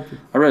story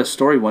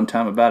one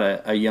time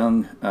about a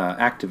young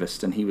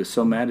activist, and he was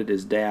so mad at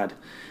his dad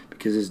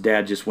because his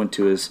dad just went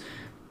to his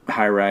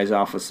high-rise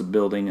office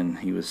building, and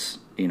he was,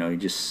 he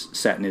just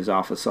sat in his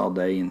office all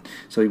day. And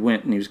so he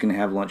went and he was going to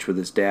have lunch with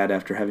his dad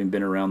after having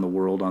been around the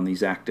world on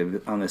this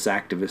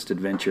activist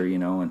adventure,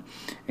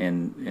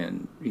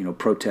 and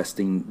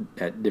protesting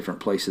at different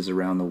places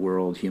around the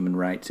world, human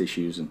rights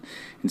issues. And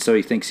so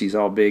he thinks he's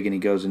all big, and he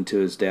goes into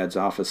his dad's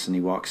office, and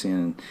he walks in,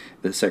 and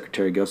the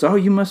secretary goes, "Oh,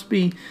 you must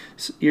be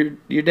your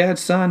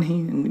dad's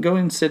son. Go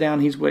in and sit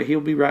down.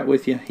 He'll be right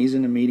with you. He's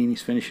in a meeting.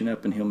 He's finishing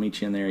up, and he'll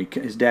meet you in there."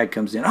 His dad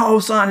comes in. "Oh,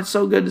 son, it's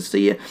so good to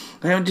see you.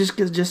 Just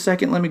a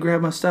second. Let me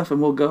grab my stuff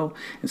and we'll go."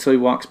 And so he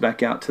walks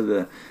back out to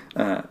the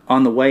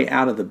on the way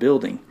out of the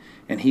building,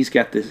 and he's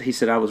got this. He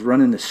said, "I was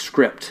running the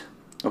script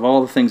of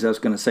all the things I was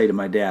going to say to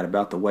my dad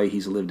about the way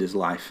he's lived his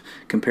life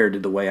compared to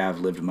the way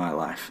I've lived my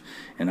life.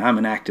 And I'm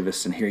an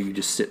activist, and here you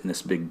just sit in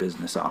this big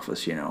business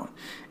office,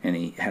 And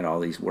he had all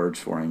these words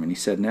for him. And he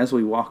said, and as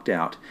we walked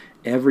out,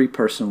 every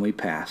person we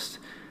passed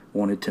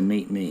wanted to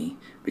meet me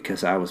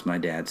because I was my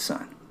dad's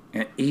son.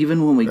 And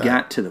even when we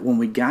got to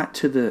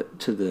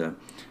the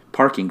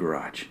parking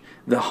garage,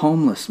 the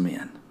homeless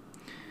men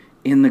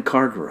in the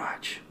car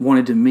garage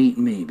wanted to meet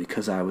me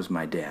because I was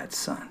my dad's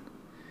son.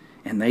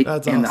 And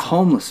awesome. The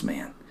homeless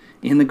man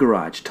in the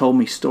garage told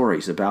me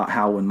stories about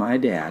how when my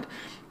dad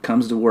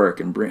comes to work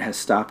and has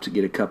stopped to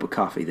get a cup of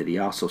coffee, that he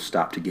also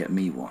stopped to get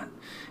me one.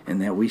 And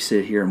that we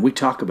sit here and we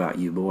talk about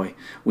you, boy.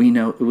 We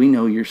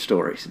know your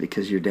stories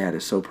because your dad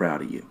is so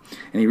proud of you.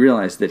 And he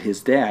realized that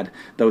his dad,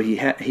 though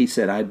he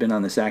said, I'd been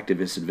on this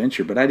activist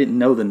adventure, but I didn't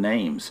know the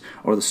names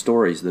or the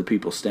stories of the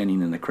people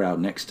standing in the crowd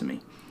next to me.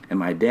 And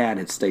my dad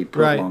had stayed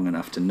put long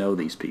enough to know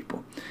these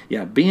people.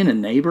 Yeah, being a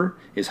neighbor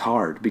is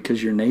hard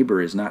because your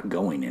neighbor is not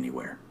going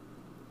anywhere.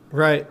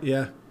 Right,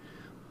 yeah.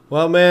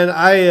 Well, man,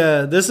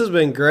 this has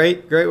been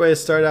great. Great way to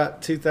start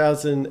out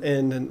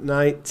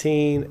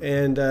 2019.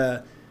 And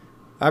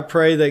I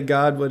pray that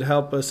God would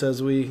help us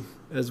as we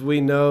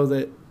know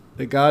that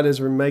God is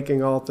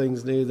making all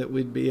things new, that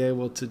we'd be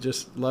able to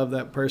just love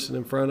that person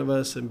in front of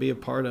us and be a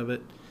part of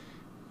it,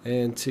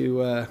 and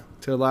to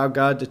allow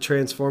God to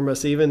transform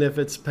us, even if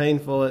it's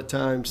painful at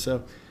times.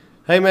 So,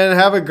 hey, man,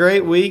 have a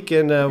great week,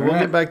 and we'll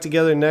get back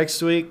together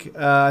next week.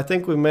 I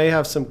think we may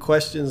have some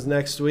questions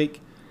next week.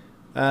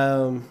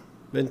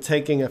 Been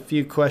taking a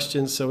few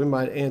questions, so we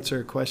might answer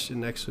a question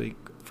next week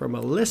from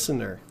a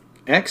listener.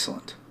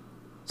 Excellent.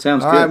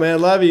 Sounds good. All right,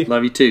 man. Love you.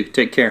 Love you too.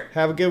 Take care.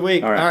 Have a good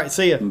week. All right.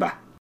 See ya. Bye.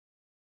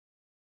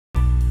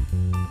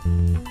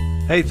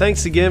 Hey,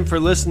 thanks again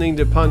for listening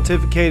to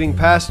Pontificating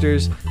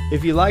Pastors.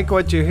 If you like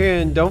what you're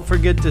hearing, don't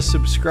forget to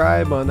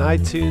subscribe on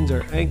iTunes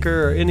or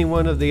Anchor or any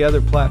one of the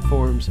other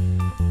platforms.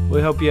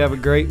 We hope you have a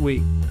great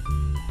week.